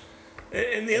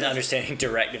 And the And other understanding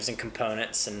directives and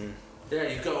components and yeah,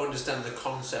 you've got to understand the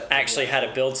concept. of actually what- how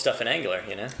to build stuff in Angular,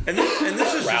 you know? and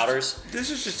this is Routers. This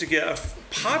is just to get a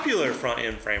popular front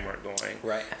end framework going.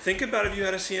 Right. Think about if you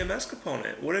had a CMS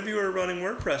component. What if you were running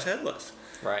WordPress headless?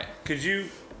 Right. Could you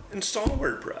install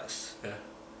WordPress? Yeah.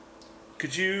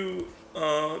 Could you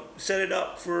set it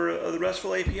up for the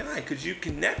RESTful API? Could you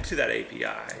connect to that API?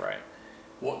 Right.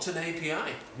 What's an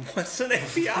API? What's an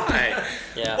API?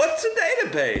 Yeah. What's a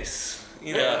database?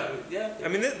 You know, Yeah. I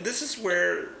mean, this is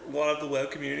where a lot of the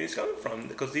web community is coming from,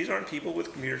 because these aren't people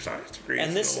with computer science degrees And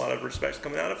and, this- a lot of respects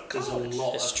coming out of There's a college.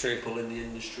 lot It's of true. people in the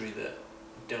industry that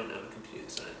don't have a computer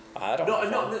science. I don't Not,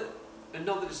 know.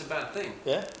 not that it's a bad thing.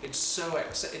 Yeah. It's so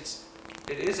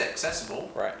it is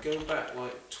accessible. Right. Go back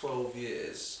like 12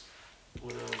 years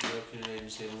when I was working in an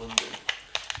agency in London.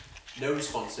 No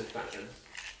responsive back then.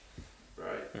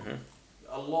 Right. Mhm.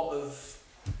 A lot of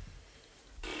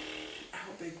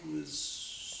how big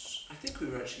was I think we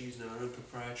were actually using our own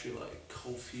proprietary like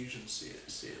Cold Fusion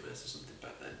CMS or something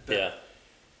back then. But Yeah.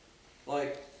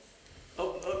 like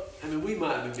I mean we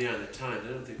might have been behind the times,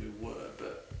 I don't think we were,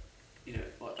 but you know,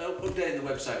 like updating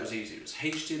the website was easy. It was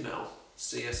HTML,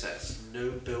 CSS,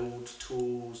 no build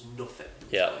tools, nothing. It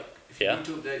was Yeah. like if you Yeah. need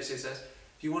to update CSS,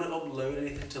 if you want to upload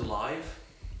anything to live,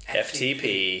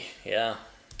 FTP. Yeah.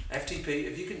 FTP,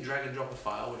 if you can drag and drop a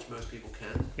file, which most people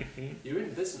can, you're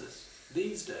in business.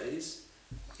 These days,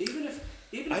 even if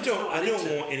I it's don't. not I an don't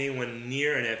intern- want anyone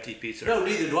near an FTP server. No,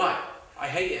 neither do I. I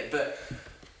hate it, but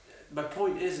my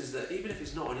point is that even if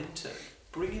it's not an intern,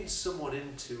 bringing someone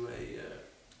into a,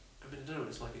 I mean, I don't know what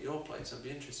it's like at your place. I'd be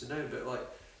interested to know, but like,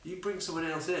 you bring someone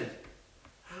else in,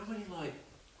 how many like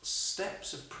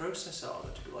steps of process are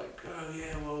there to be like, oh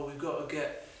yeah, well we've got to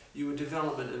get you a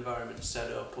development environment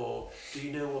set up, or do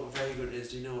you know what Vagrant is?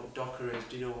 Do you know what Docker is?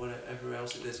 Do you know whatever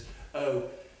else it is? Oh,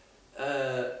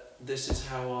 this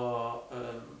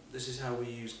is how we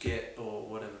use Git or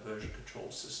whatever version control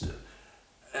system.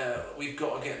 We've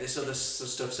got to get this other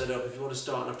stuff set up. If you want to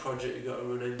start on a project, you've got to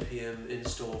run npm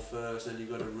install first, then you've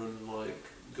got to run like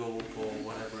gulp or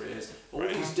whatever it is. All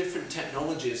Right. these different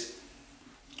technologies.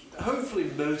 Hopefully,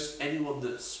 anyone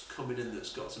that's coming in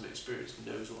that's got some experience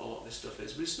knows what a lot of this stuff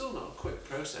is, but it's still not a quick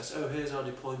process. Oh, here's our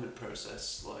deployment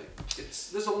process. Like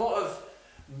there's a lot of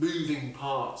moving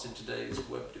parts in today's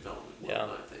web development world.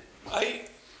 Yeah. I think.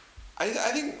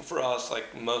 I think for us,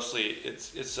 like mostly,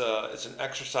 it's an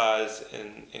exercise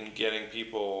in getting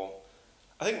people.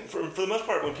 I think for the most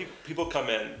part, when people come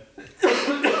in,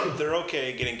 they're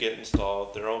okay getting Git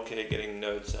installed. They're okay getting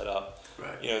Node set up.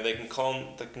 Right. You know, they can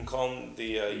clone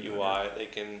the UI. They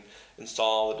can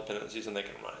install the dependencies and they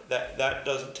can run it. That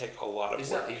doesn't take a lot of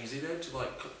Is work. that easy though to like?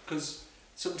 Because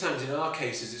sometimes in our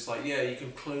cases it's like, yeah, you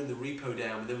can clone the repo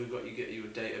down, but then we've got you get you a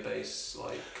database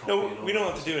like copy. No, and all we don't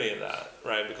that have to do any of that,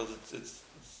 right? Because it's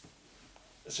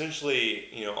essentially,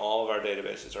 you know, all of our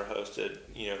databases are hosted.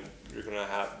 You know, you're gonna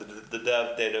have the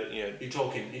dev data. You know, You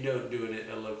don't do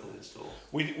a local install.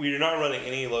 we're not running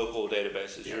any local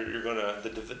databases. Yeah. You're gonna the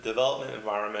development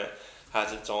environment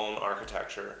has its own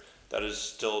architecture that is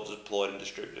still deployed and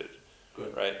distributed.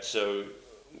 Good. Right. So,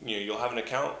 you know, you'll have an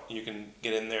account. You can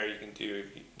get in there. You can do.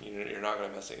 You're not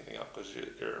gonna mess anything up because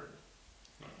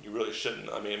you really shouldn't.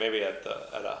 I mean, maybe at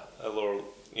a lower,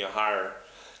 higher,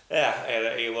 at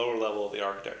a lower level of the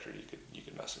architecture, you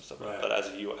could mess some stuff Right. up. But at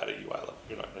a UI level,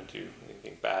 you're not going to do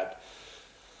anything bad.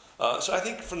 So I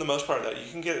think for the most part that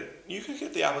you can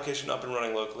get the application up and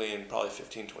running locally in probably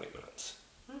 15, 20 minutes.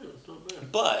 It's not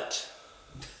bad.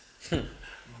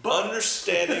 But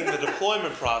understanding the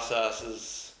deployment process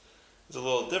is a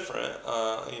little different.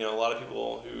 A lot of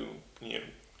people who,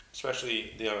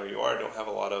 especially the younger you are, don't have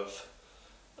a lot of.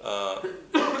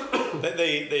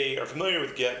 They are familiar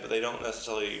with Git, but they don't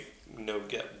necessarily know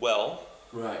Git well.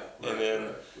 Right. And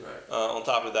then on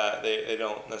top of that, they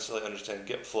don't necessarily understand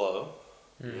Git flow.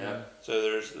 Yeah. So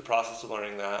there's the process of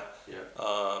learning that. Yeah.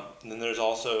 And then there's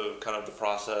also kind of the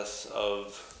process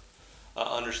of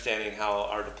understanding how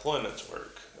our deployments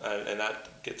work, and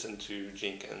that gets into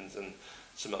Jenkins and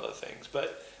some other things.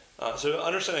 But so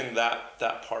understanding that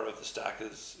part of the stack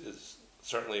is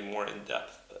certainly more in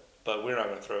depth. But we're not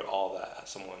going to throw all that at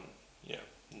someone,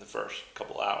 in the first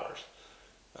couple hours.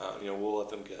 We'll let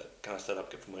them get kind of set up,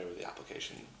 get familiar with the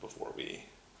application before we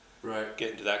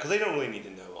get into that, because they don't really need to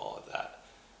know all of that.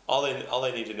 All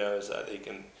they need to know is that they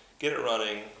can get it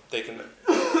running. They can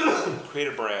create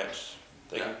a branch.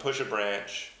 They can push a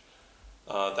branch.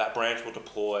 That branch will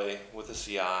deploy with a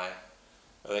CI.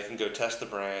 Or they can go test the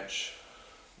branch.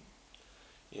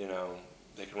 They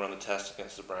can run the test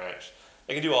against the branch.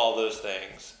 They can do all those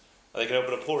things. They can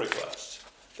open a pull request.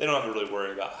 They don't have to really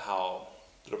worry about how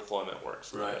the deployment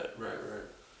works. Right.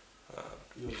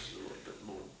 Yours is a little bit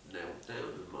more nailed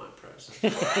down than my process.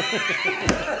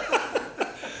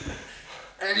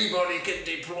 Anybody can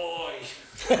deploy.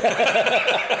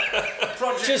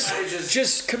 Project managers.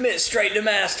 Just commit straight to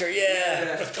master.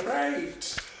 Yeah,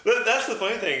 great. But that's the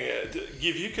funny thing.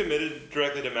 If you committed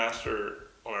directly to master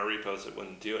on our repos, it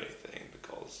wouldn't do anything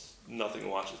because nothing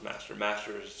watches master.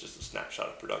 Master is just a snapshot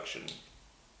of production.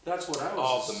 That's what I was.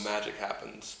 All the magic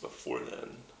happens before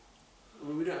then. I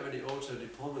mean, we don't have any auto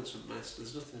deployments with master.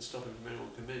 There's nothing stopping from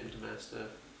anyone committing to master.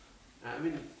 I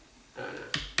don't know.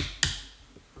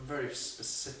 I'm very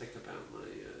specific about my.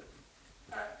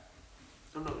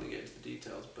 I'm not going to get into the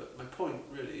details, but my point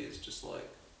really is just like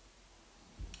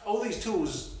all these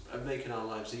tools are making our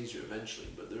lives easier eventually,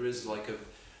 but there is like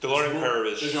the learning curve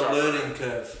is there's sharper. a learning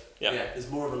curve. Yeah. There's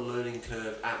more of a learning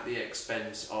curve at the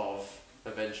expense of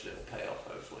eventually it'll pay off.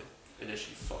 Hopefully,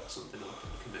 initially fuck something up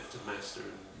and commit to master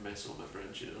and mess all my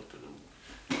branching up, and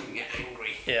I'm gonna get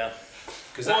angry. Yeah.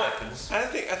 Because that happens. I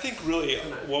think really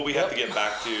what we have to get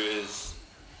back to is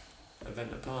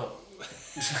Event apart.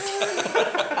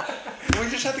 we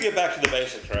just have to get back to the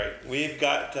basics, right? We've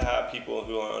got to have people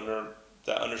who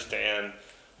understand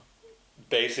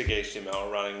basic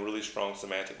HTML, running really strong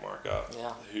semantic markup,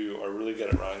 who are really good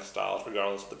at writing styles,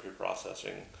 regardless of the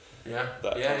pre-processing that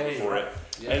comes before it,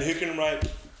 and who can write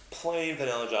plain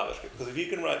vanilla JavaScript. Because if you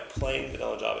can write plain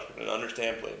vanilla JavaScript and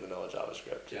understand plain vanilla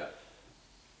JavaScript,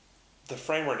 the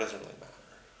framework doesn't really matter.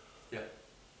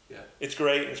 It's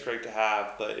great and it's great to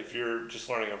have, but if you're just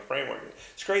learning a framework,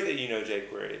 it's great that you know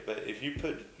jQuery, but if you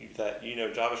put that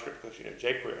JavaScript because you know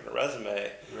jQuery on a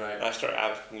resume, and I start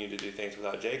asking you to do things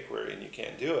without jQuery and you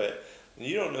can't do it, then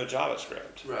you don't know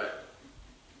JavaScript. Right.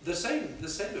 The same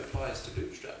applies to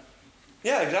Bootstrap.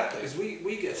 Yeah, exactly. Because we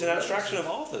get it's an abstraction of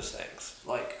all those things.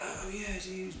 Like, oh yeah, do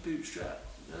you use Bootstrap?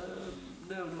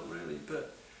 No, not really.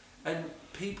 And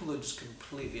people are just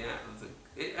completely out of the.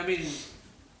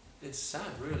 It's sad,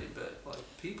 really, but like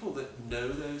people that know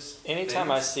those. Anytime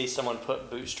things, I see someone put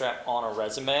Bootstrap on a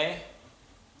resume,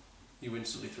 you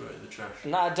instantly throw it in the trash.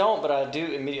 no, I don't, but I do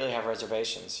immediately have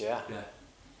reservations. Yeah. Yeah.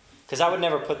 Because I would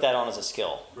never put that on as a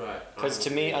skill. Right. Because to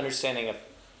me, understanding a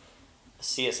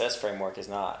CSS framework is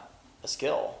not a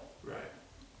skill. Right.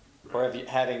 Or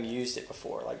having used it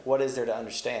before, like what is there to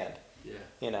understand? Yeah.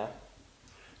 No,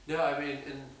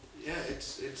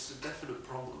 it's a definite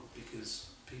problem because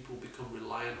people become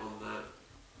reliant on that,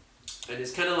 and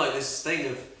it's kind of like this thing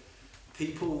of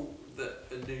people that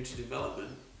are new to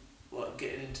development, like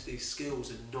getting into these skills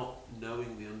and not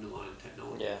knowing the underlying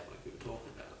technology, like we were talking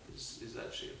about, is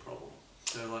actually a problem.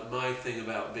 So like my thing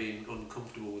about being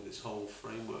uncomfortable with this whole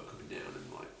framework coming down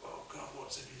and like, oh god,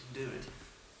 what's it even doing?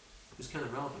 It's kind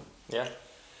of relevant. Yeah.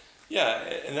 Yeah,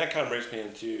 and that kind of brings me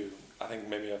into I think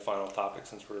maybe a final topic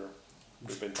since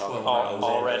we've been talking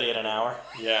already at an hour.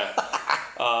 Yeah.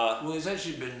 Well, it's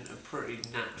actually been a pretty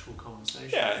natural conversation.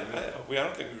 Yeah, I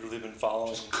don't think we've really been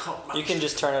following. You can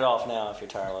just turn it off now if you're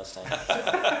tired of listening.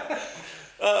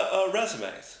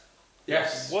 Resumes.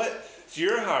 Yes. So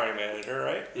you're a hiring manager,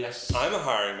 right? Yes. I'm a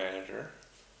hiring manager.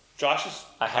 Josh has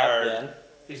I have hired been.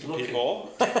 He's looking.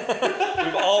 people.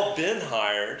 We've all been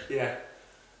hired. Yeah.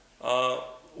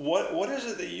 what is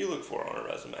it that you look for on a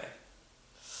resume?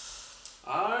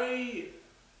 I'll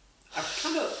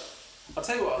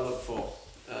tell you what I look for.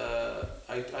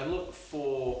 I look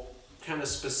for kind of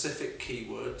specific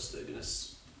keywords that are gonna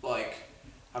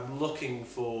I'm looking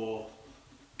for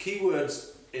keywords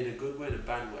in a good way and a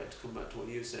bad way. To come back to what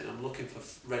you were saying, I'm looking for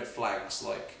red flags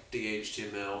like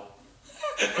DHTML.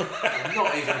 I'm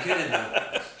not even kidding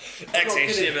though.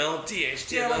 XHTML,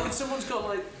 DHTML. Yeah, like if someone's got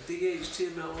like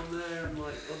DHTML on there and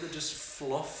like they're just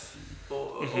fluff,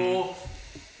 or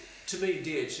to me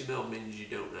DHTML means you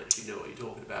don't actually know what you're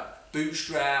talking about.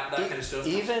 Bootstrap, that kind of stuff.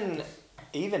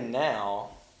 Even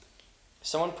now, if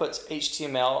someone puts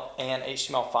HTML and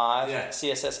HTML5, Yeah.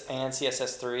 CSS and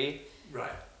CSS3, Right.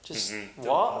 just Don't what?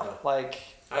 bother. Like,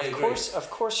 I of agree.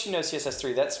 course you know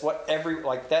CSS3. That's what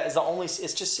that is the only.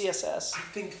 It's just CSS. I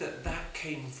think that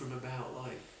came from about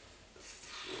like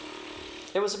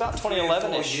It was about 3 or 4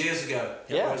 2011ish. years ago.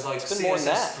 Yeah, Whereas like it's been more than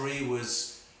that. CSS3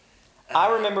 was. I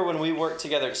remember when we worked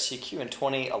together at CQ in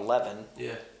 2011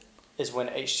 Yeah. is when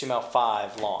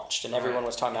HTML5 launched, and everyone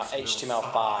was talking about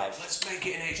HTML5. Let's make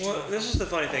it in HTML5. Well, this is the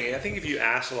funny thing. I think if you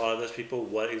asked a lot of those people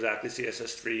what exactly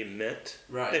CSS3 meant,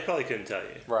 Right. they probably couldn't tell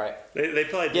you. Right. They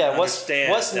probably didn't Yeah.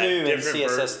 understand What's that new in different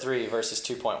CSS3 versus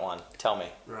 2.1? Tell me.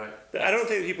 Right. I don't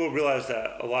think people realize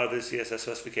that a lot of the CSS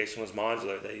specification was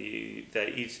modular. That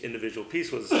each individual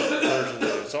piece was versions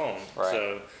of its own. Right.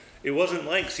 So it wasn't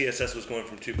like CSS was going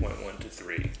from 2.1 to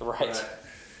 3. Right.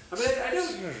 I mean, I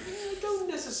don't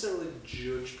necessarily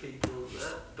judge people on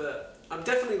that, but I'm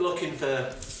definitely looking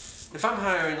for. If I'm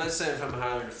hiring a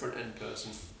front end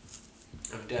person,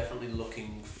 I'm definitely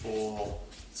looking for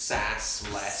SAS,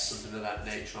 less, something of that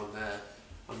nature on there.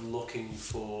 I'm looking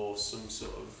for some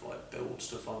sort of like build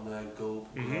stuff on there, Gulp.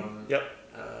 Yep.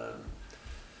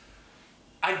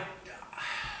 I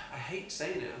hate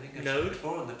saying it. I think I've said Node? it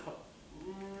before on the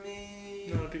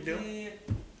Not a big deal? Yeah.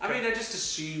 I mean, I just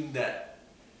assume that.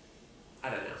 I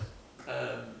don't know.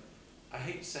 I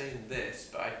hate saying this,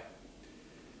 but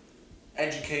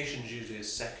education's usually a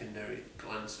secondary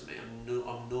glance for me. I'm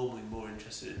normally more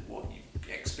interested in what you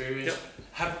experience.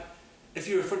 Yep. If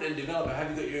you're a front end developer, have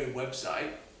you got your own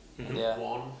website? Yeah.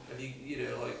 One. Have you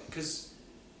like because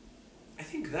I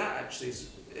think that actually is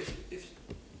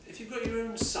if you've got your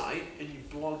own site and you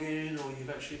blog in or you've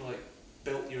actually like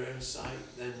built your own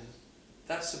site, then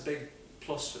that's a big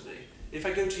plus for me. If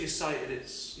I go to your site and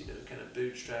it's kind of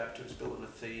bootstrapped or it's built on a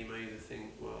theme, I either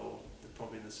think, well, they're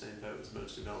probably in the same boat as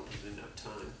most developers, they didn't have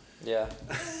time. Yeah.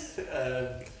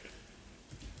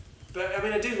 But I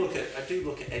mean, I do look at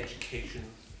education,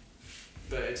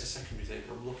 but it's a secondary thing.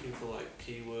 I'm looking for like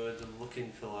keywords. I'm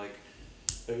looking for like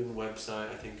own website.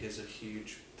 I think is a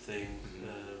huge thing.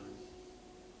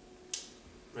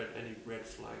 Any red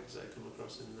flags I come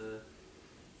across in there.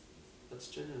 That's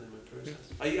generally my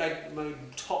process. My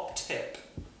top tip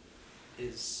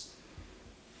is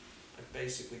I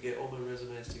basically get all my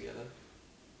resumes together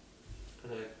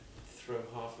and I throw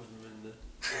half of them in the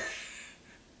trash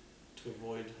to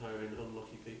avoid hiring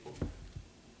unlucky people.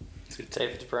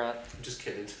 David Brent. I'm just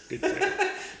kidding. Good tip.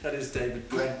 That is David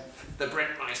Brent, the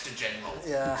Brentmeister General.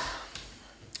 Yeah.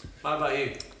 How about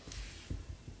you?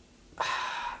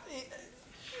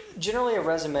 Generally, a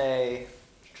resume,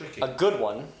 It's tricky. a good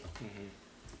one.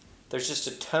 There's just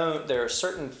a tone. There are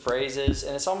certain phrases,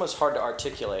 and it's almost hard to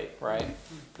articulate, right?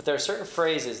 But there are certain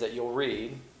phrases that you'll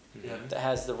read Yeah. that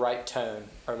has the right tone,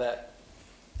 or that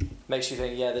makes you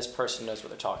think, yeah, this person knows what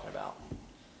they're talking about.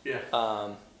 Yeah.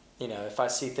 If I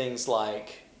see things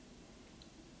like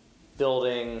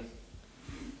building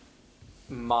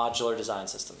modular design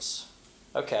systems,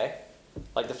 okay,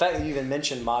 like the fact that you even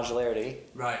mentioned modularity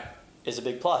Right. is a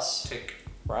big plus, Tick.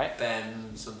 right?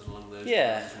 Ben, something along those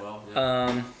Yeah. lines as well.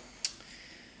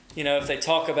 Yeah. If they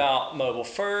talk about mobile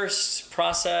first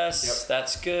process, Yep.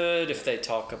 that's good. If they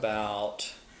talk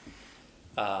about,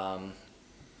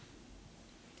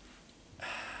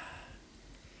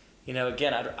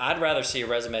 again, I'd rather see a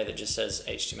resume that just says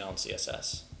HTML and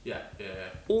CSS. Yeah.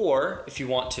 Or if you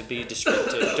want to be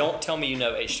descriptive, don't tell me you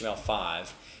know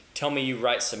HTML5. Tell me you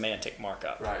write semantic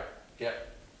markup. Right. Yeah.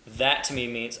 That to me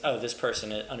means, this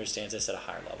person understands this at a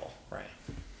higher level, right?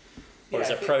 Or Yeah,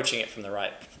 is I think- approaching it from the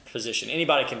right position.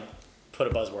 Anybody can put a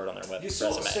buzzword on their You're resume.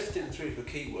 sort of sifting through for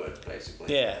keywords,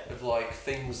 basically. Yeah. Of like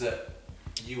things that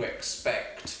you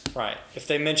expect. Right. If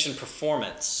they mention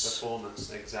performance,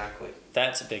 Performance, exactly.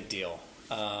 that's a big deal.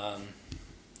 Yeah.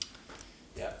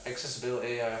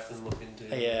 Accessibility, I often look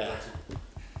into. Yeah.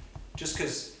 Just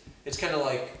because it's kind of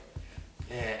like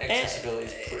accessibility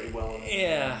is pretty well.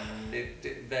 Yeah.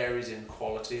 It varies in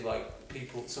quality. Like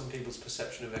some people's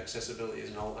perception of accessibility is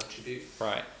an alt attribute.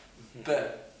 Right.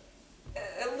 But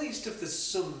at least if there's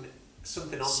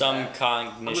something on Some there, I'm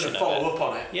cognition going to of follow it. up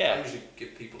on it. Yeah. I usually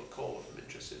give people a call if I'm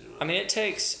interested in it. I mean,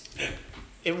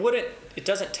 it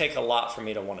doesn't take a lot for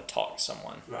me to want to talk to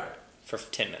someone Right. for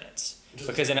 10 minutes. Just-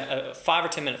 Because in a 5 or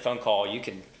 10 minute phone call, you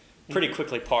can pretty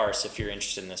quickly parse if you're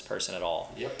interested in this person at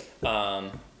all. Yep.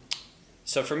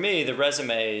 So for me, the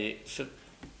resume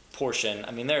portion,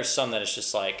 I mean, there's some that it's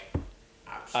just like,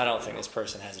 I don't think this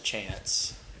person has a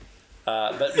chance.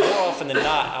 But more often than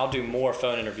not, I'll do more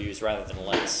phone interviews rather than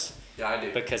less. Yeah, I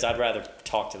do. Because I'd rather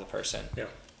talk to the person. Yeah.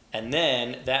 And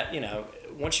then that,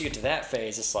 once you get to that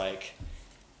phase, it's like,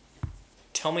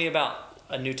 tell me about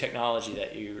a new technology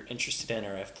that you're interested in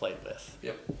or have played with.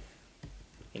 Yep.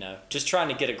 Just trying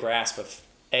to get a grasp of,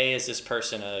 A, is this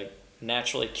person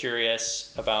naturally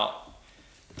curious about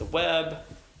the web?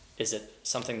 Is it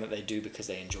something that they do because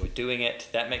they enjoy doing it?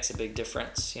 That makes a big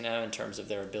difference, in terms of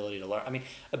their ability to learn. I mean,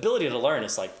 ability to learn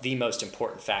is like the most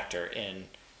important factor in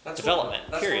development,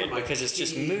 that's period, one of my because it's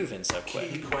just moving so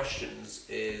quick. Key questions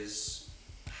is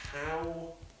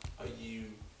how are you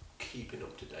keeping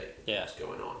up to date with Yeah. what's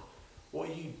going on? What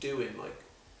are you doing? Like,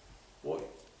 what?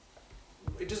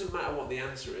 It doesn't matter what the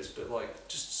answer is, but like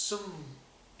just some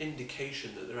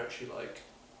indication that they're actually like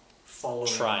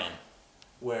following Trying.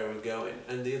 where we're going.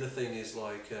 And the other thing is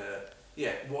like,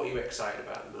 what are you excited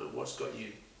about at the moment? What's got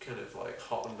you kind of like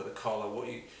hot under the collar? What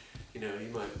you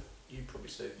probably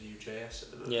say Vue.js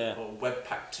at the moment, Yeah. or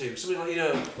Webpack 2, something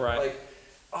like Right. like,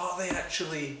 are they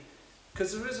actually?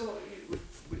 Because there is a lot.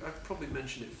 I've probably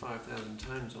mentioned it 5,000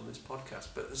 times on this podcast,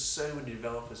 but there's so many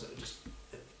developers that are just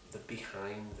they're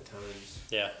behind the times.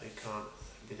 Yeah.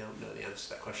 They don't know the answer to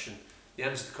that question. The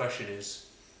answer to the question is,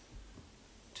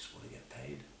 just want to get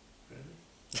paid,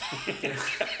 really.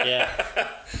 Yeah.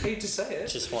 I hate to say it.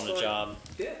 Just but want it's a job.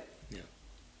 Yeah. Yeah.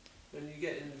 When you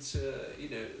get into,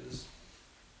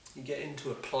 you get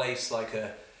into a place like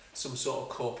some sort of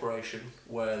corporation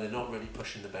where they're not really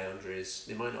pushing the boundaries.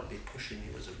 They might not be pushing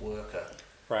you as a worker.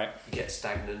 Right. You get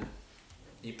stagnant.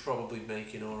 You're probably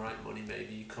making all right money.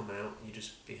 Maybe you come out, you're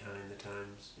just behind the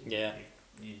times. Yeah.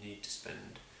 You need to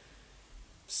spend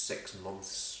 6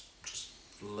 months just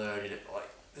learning it. Like,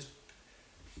 there's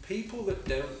people that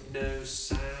don't know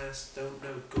SAS, don't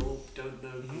know Gulp, don't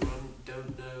know Grunt,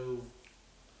 don't know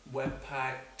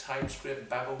Webpack, TypeScript,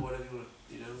 Babel, whatever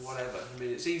whatever. I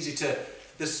mean, it's easy to.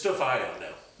 There's stuff I don't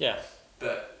know, Yeah.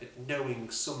 but knowing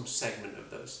some segment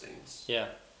of those things. Yeah.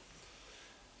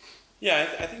 Yeah,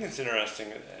 I think it's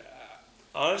interesting.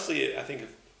 Honestly, I think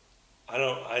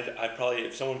I probably,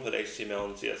 if someone put HTML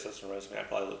and CSS on a resume, I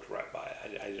probably looked right by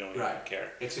it. I don't even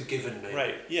care. It's a given, maybe.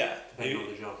 Right, yeah. Depending on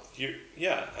the job.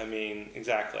 Yeah, I mean,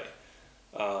 exactly.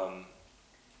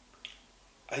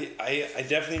 I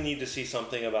definitely need to see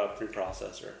something about a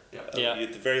preprocessor. Yeah. Yeah. You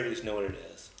at the very least know what it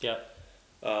is. Yeah.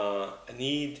 I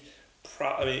need,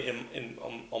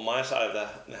 on my side of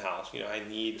the house, I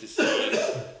need to see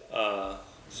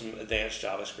some advanced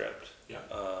JavaScript. Yeah.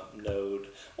 Node.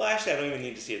 Well, actually, I don't even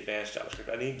need to see advanced JavaScript.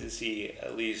 I need to see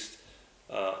at least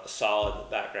a solid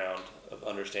background of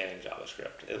understanding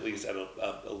JavaScript, at least at a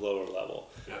lower level.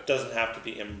 Yeah. It doesn't have to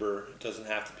be Ember. It doesn't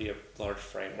have to be a large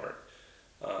framework.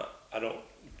 I don't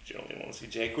generally want to see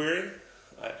jQuery.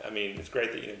 I mean, it's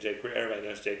great that jQuery. Everybody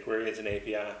knows jQuery. It's an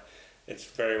API. It's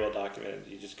very well documented.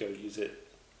 You just go use it.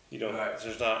 You don't. Right.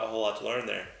 There's not a whole lot to learn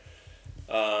there.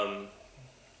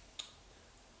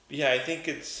 Yeah, I think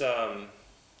it's. I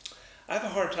have a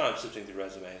hard time sifting through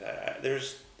resumes.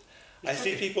 I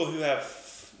see people who have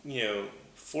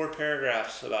 4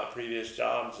 paragraphs about previous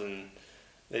jobs, and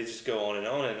they just go on, and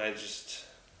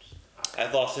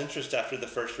I've lost interest after the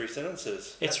first 3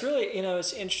 sentences. It's really,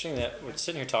 it's interesting that we're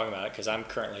sitting here talking about it because I'm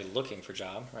currently looking for a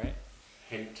job, right?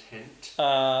 Hint, hint.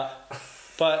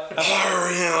 But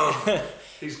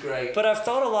He's great. But I've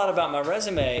thought a lot about my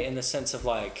resume in the sense of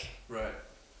like, Right.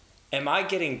 am I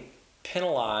getting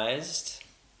penalized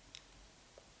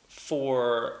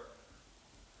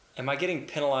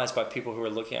by people who are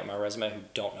looking at my resume who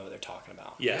don't know what they're talking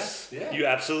about? Yes, Yeah. you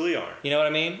absolutely are. You know what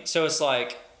I mean? So it's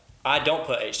like, I don't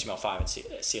put HTML5 and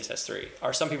CSS3.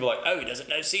 Or some people are like, oh, he doesn't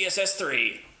know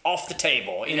CSS3, off the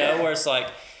table. Where it's like,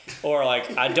 or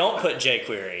like, I don't put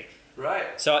jQuery.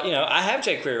 Right. So, I have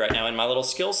jQuery right now in my little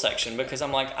skills section because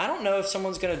I'm like, I don't know if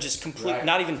someone's going to just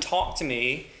not even talk to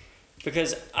me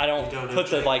because I don't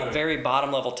put the like very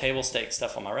bottom level table stake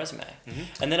stuff on my resume.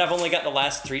 Mm-hmm. And then I've only got the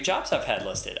last 3 jobs I've had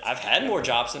listed. I've had more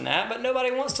jobs than that, but nobody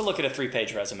wants to look at a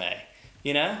 3-page resume,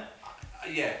 Yeah.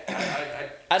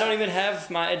 I don't even have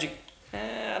my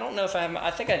I don't know if I have.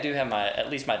 I think I do have at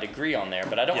least my degree on there,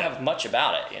 but I don't have much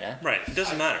about it. Right. It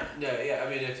doesn't matter. No. Yeah. I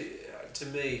mean, to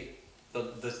me,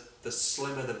 the the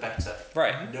slimmer the better.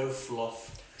 Right. No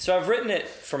fluff. So I've written it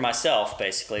for myself,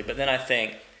 basically, but then I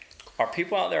think, are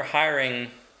people out there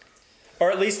hiring,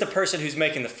 or at least the person who's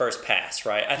making the first pass,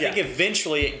 right? I think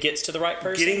eventually it gets to the right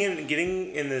person.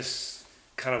 Getting in this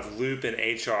kind of loop in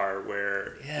HR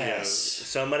where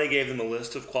somebody gave them a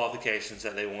list of qualifications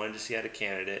that they wanted to see out of a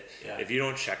candidate. Yeah. If you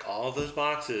don't check all of those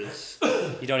boxes,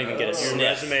 You don't even get a your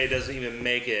sniff. resume doesn't even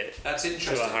make it That's to a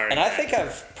interesting. hiring. And I think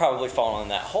I've probably fallen in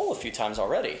that hole a few times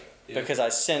already Yeah. because I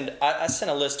sent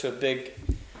a list to a big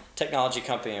technology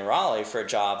company in Raleigh for a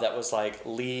job that was like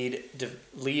lead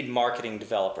marketing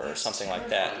developer or something like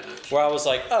that, terrifying, actually. where I was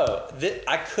like,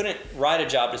 I couldn't write a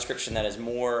job description that is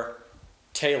more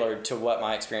tailored to what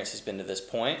my experience has been to this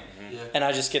point. Yeah. And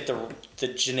I just get the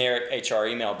generic HR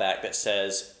email back that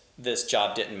says this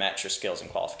job didn't match your skills and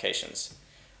qualifications.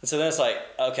 And so then it's like,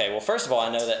 okay, well, first of all,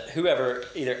 I know that whoever,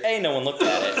 either A, no one looked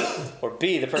at it, or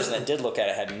B, the person that did look at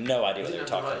it had no idea what they were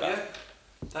talking about.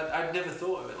 Yeah. I'd never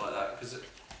thought of it like that because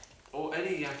or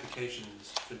any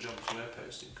applications for jobs we're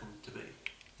posting come to me.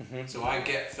 Mm-hmm. So I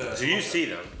get first. So you contact. see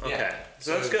them. Okay. Yeah.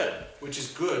 So that's good. Which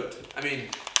is good. I mean,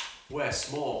 we're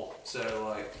small, so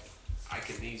like I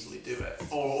can easily do it.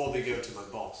 Or they go to my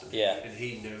boss and, Yeah. and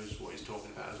he knows what he's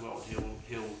talking about as well. And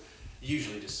he'll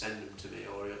usually just send them to me,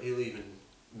 or he'll even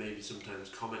maybe sometimes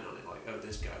comment on it like, oh,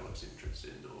 this guy looks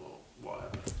interesting or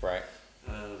whatever. Right.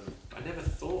 I never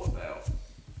thought about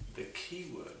the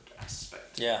keyword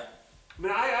aspect. Yeah. I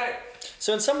mean, I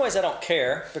So in some ways I don't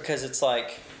care because it's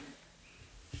like,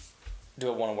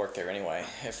 do I want to work there anyway?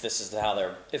 If this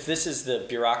is the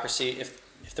bureaucracy, if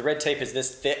the red tape is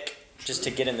this thick just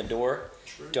to get in the door,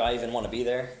 True. do I even want to be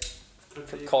there?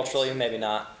 could be Culturally, maybe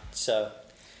not. So,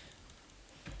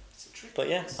 It's a tricky but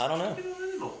yeah, one. I don't know. It's a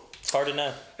tricky animal. It's hard to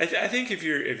know. I think if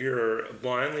you're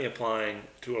blindly applying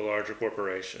to a larger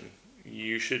corporation,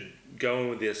 you should go in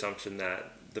with the assumption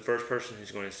that the first person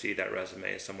who's going to see that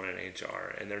resume is someone in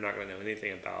HR, and they're not going to know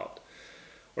anything about,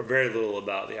 or very little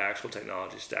about, the actual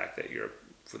technology stack that you're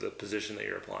for the position that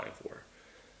you're applying for.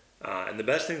 And the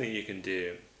best thing that you can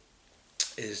do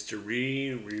is to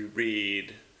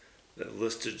reread the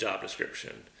listed job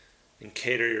description and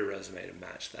cater your resume to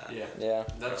match that. Yeah. Yeah.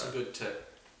 That's a good tip.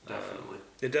 Definitely.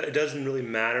 It doesn't really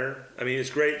matter. I mean,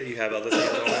 it's great that you have other things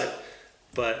on it,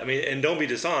 but I mean, and don't be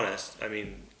dishonest. I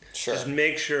mean, Sure. just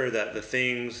make sure that the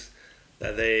things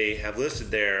that they have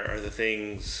listed there are the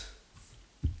things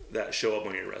that show up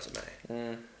on your resume. I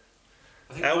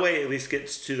think That my- way, it at least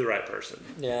gets to the right person.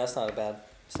 Yeah, that's not a bad.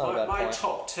 It's not a bad my point.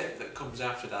 top tip that comes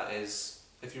after that is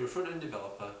if you're a front end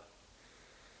developer,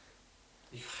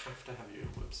 you have to have your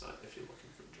own website if you're looking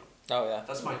for a job. Oh yeah.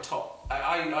 That's my top.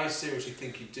 I seriously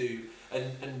think you do,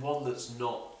 and one that's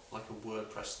not like a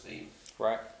WordPress theme.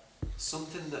 Right.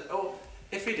 Something that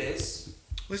if it is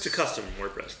At least a custom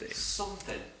WordPress theme.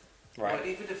 something, Right. like,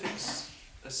 even if it's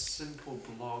a simple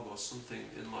blog or something,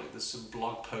 and like there's some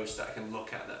blog post that I can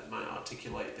look at that might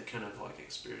articulate the kind of like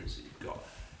experience that you've got.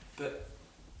 But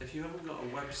if you haven't got a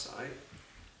website,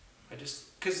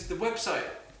 because the website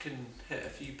can hit a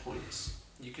few points.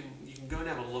 You can go and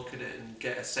have a look at it and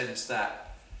get a sense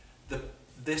that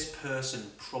this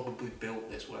person probably built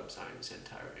this website in its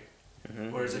entirety.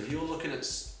 Mm-hmm. Whereas if you're looking at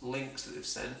links that they've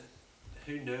sent,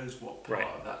 who knows what part Right.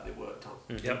 of that they worked on.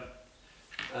 Mm-hmm. Yep.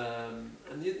 And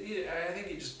I think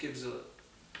it just gives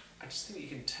I just think you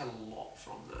can tell a lot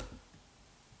from that.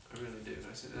 I really do.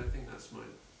 I think that would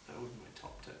be my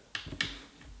top tip.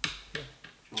 If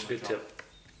you want a Good job. tip.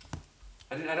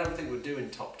 I don't think we're doing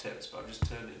top tips, but I've just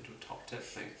turned it into a top tip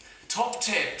thing. Top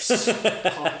tips on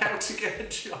how to get a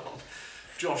job.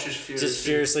 Josh is Just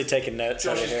furiously taking notes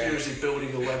Josh over is here. furiously building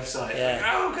a website. Yeah.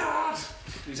 Like, oh God!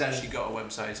 He's actually got a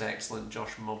website. It's excellent.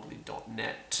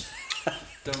 JoshMobley.net.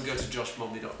 Don't go to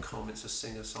JoshMobley.com. It's a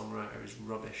singer-songwriter. He's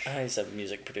rubbish. He's a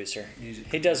music producer. Music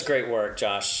He does great work,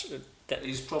 Josh.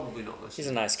 He's probably not listening. He's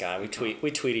a nice guy. We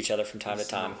tweet each other from time to He's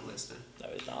time. not listening. No,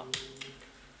 he's not.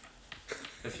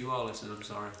 If you are listening, I'm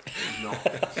sorry. He's not.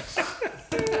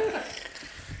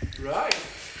 Right.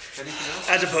 Anything else?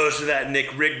 As opposed to that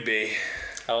Nick Rigby.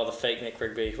 Oh, the fake Nick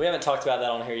Rigby. We haven't talked about that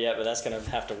on here yet, but that's gonna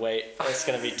have to wait. That's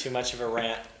gonna be too much of a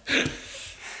rant.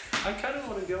 I kind of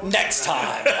want to go on Next to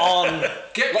that. time on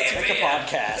Get me Let's a Make a beer.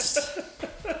 Podcast.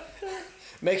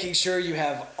 Making sure you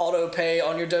have auto pay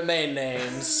on your domain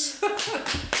names.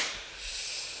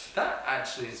 That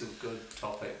actually is a good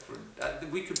topic for.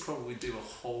 We could probably do a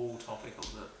whole topic on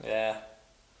that. Yeah.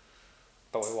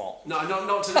 But we won't. No,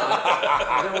 not tonight.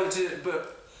 I don't want to.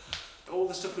 But all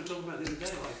the stuff we were talking about the other day,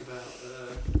 like about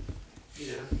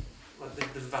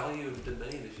like the value of a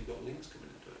domain if you've got links coming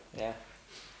into it. Yeah.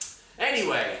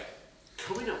 Anyway,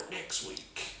 coming up next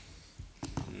week.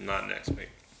 Not next week.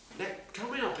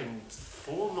 Coming up in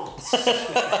 4 months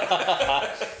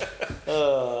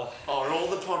Uh, are all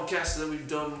the podcasts that we've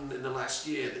done in the last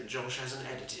year that Josh hasn't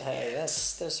edited hey,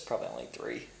 yet. there's probably only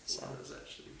 3. So. Well, that's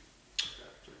actually.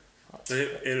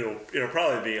 It'll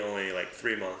probably be only like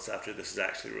 3 months after this is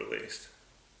actually released.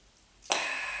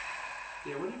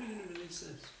 Yeah, when are we going to release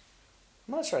this?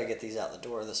 I'm gonna try to get these out the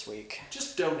door this week.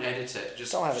 Just don't edit it.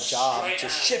 Just Don't have a job. straight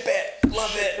Just out. ship it.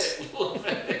 Love it. Love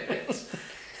it.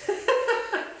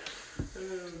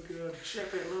 Oh god,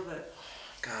 ship it, love it.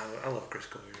 God, I love Chris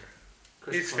Collier.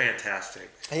 Chris He's Collier. fantastic.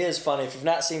 He is funny. If you've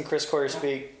not seen Chris Collier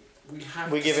speak,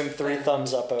 we give him 3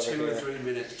 thumbs up over 2 or here. 3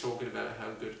 minutes talking about how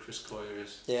good Chris Collier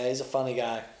is. Yeah, he's a funny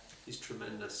guy. He's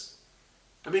tremendous.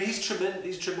 I mean, he's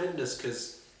tremendous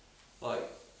because, like,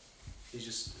 he's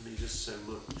just so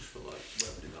much for like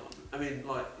web development. I mean,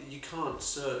 like, you can't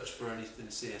search for anything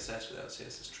CSS without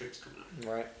CSS tricks coming up.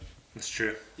 Right. That's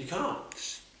true. You can't.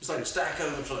 It's like Stack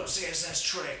Overflow, CSS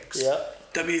tricks.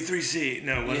 Yep. W3C.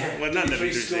 No, Yeah, what not W3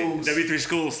 W3C. schools. W3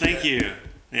 schools. Thank you.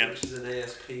 Yeah, Which is an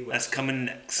ASP website. that's coming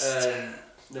next.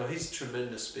 No, he's a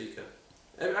tremendous speaker.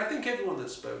 I think everyone that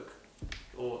spoke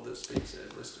or that speaks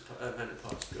at Mentor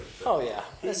Park's good. But Oh yeah,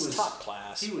 He it's was- top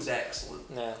class. he was excellent.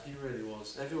 Yeah, He really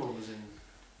was. Everyone was in.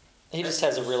 he just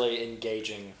has a really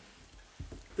engaging.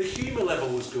 The humour level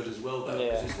was good as well, though. 'Cause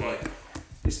Yeah. It's like,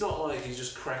 it's not like he's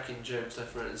just cracking jokes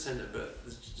left, right, and centre, but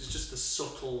it's just the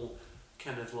subtle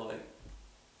kind of like.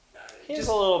 He's just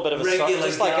a little bit of a regular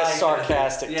just like guy a kind of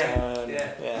sarcastic thing. Yeah, tone.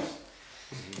 yeah.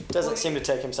 Doesn't Well, seem to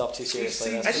take himself too he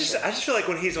seriously. seems- That's I for just sure. I just feel like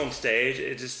when he's on stage,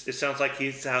 it sounds like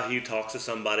he's how he talks to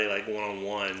somebody like one on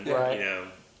one. Right. You know.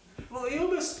 Well, he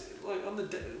almost like on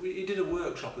the he did a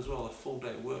workshop as well, a full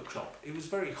day workshop. He was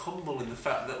very humble in the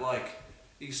fact that like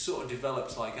he sort of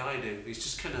develops like I do. He's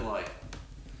just kind of like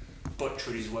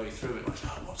butchered his way through it. Like,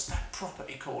 oh, what's that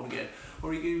property called again?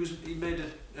 Or he made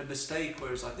a mistake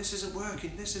where it's like this isn't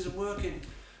working,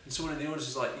 and someone in the audience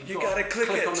is like, You gotta click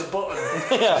it." on the button.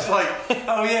 Yeah. It's like,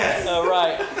 oh yeah. Oh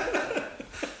right.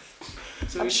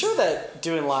 So I'm he's sure that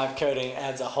doing live coding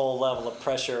adds a whole level of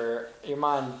pressure. Your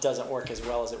mind doesn't work as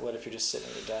well as it would if you're just sitting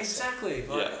at your desk. Exactly.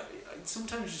 Like, Yeah.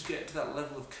 sometimes you just get to that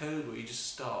level of code where you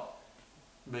just start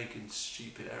making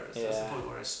stupid errors. That's the Yeah. point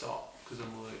where I stop because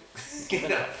I'm like, you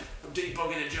know, I'm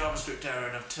debugging a JavaScript error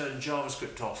and I've turned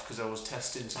JavaScript off because I was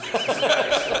testing some stuff.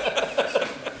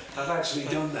 I've actually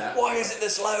done that. Why is it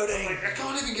this loading? Like, I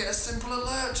can't even get a simple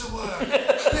alert to work.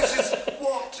 This is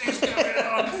what is going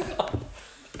on.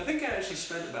 I think I actually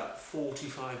spent about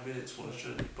 45 minutes while I was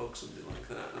trying to debug something like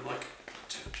that. And I'm like,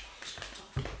 turn JavaScript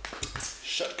off.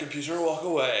 Shut computer, walk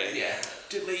away. Yeah,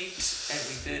 delete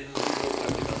everything.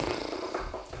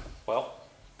 Well,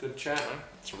 Good chat.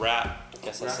 It's a wrap.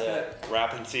 guess that's Wrap it.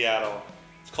 Wrap in Seattle.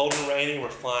 It's cold and rainy. We're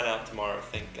flying out tomorrow.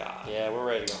 Thank God. Yeah, we're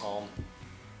ready to go home.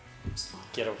 It's not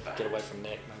Get bad. away from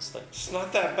Nick mostly. It's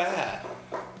not that bad.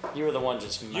 You were the one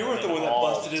just. You were the one that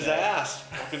all busted his day. ass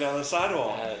walking down the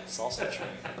sidewalk. It's also true.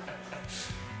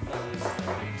 Um,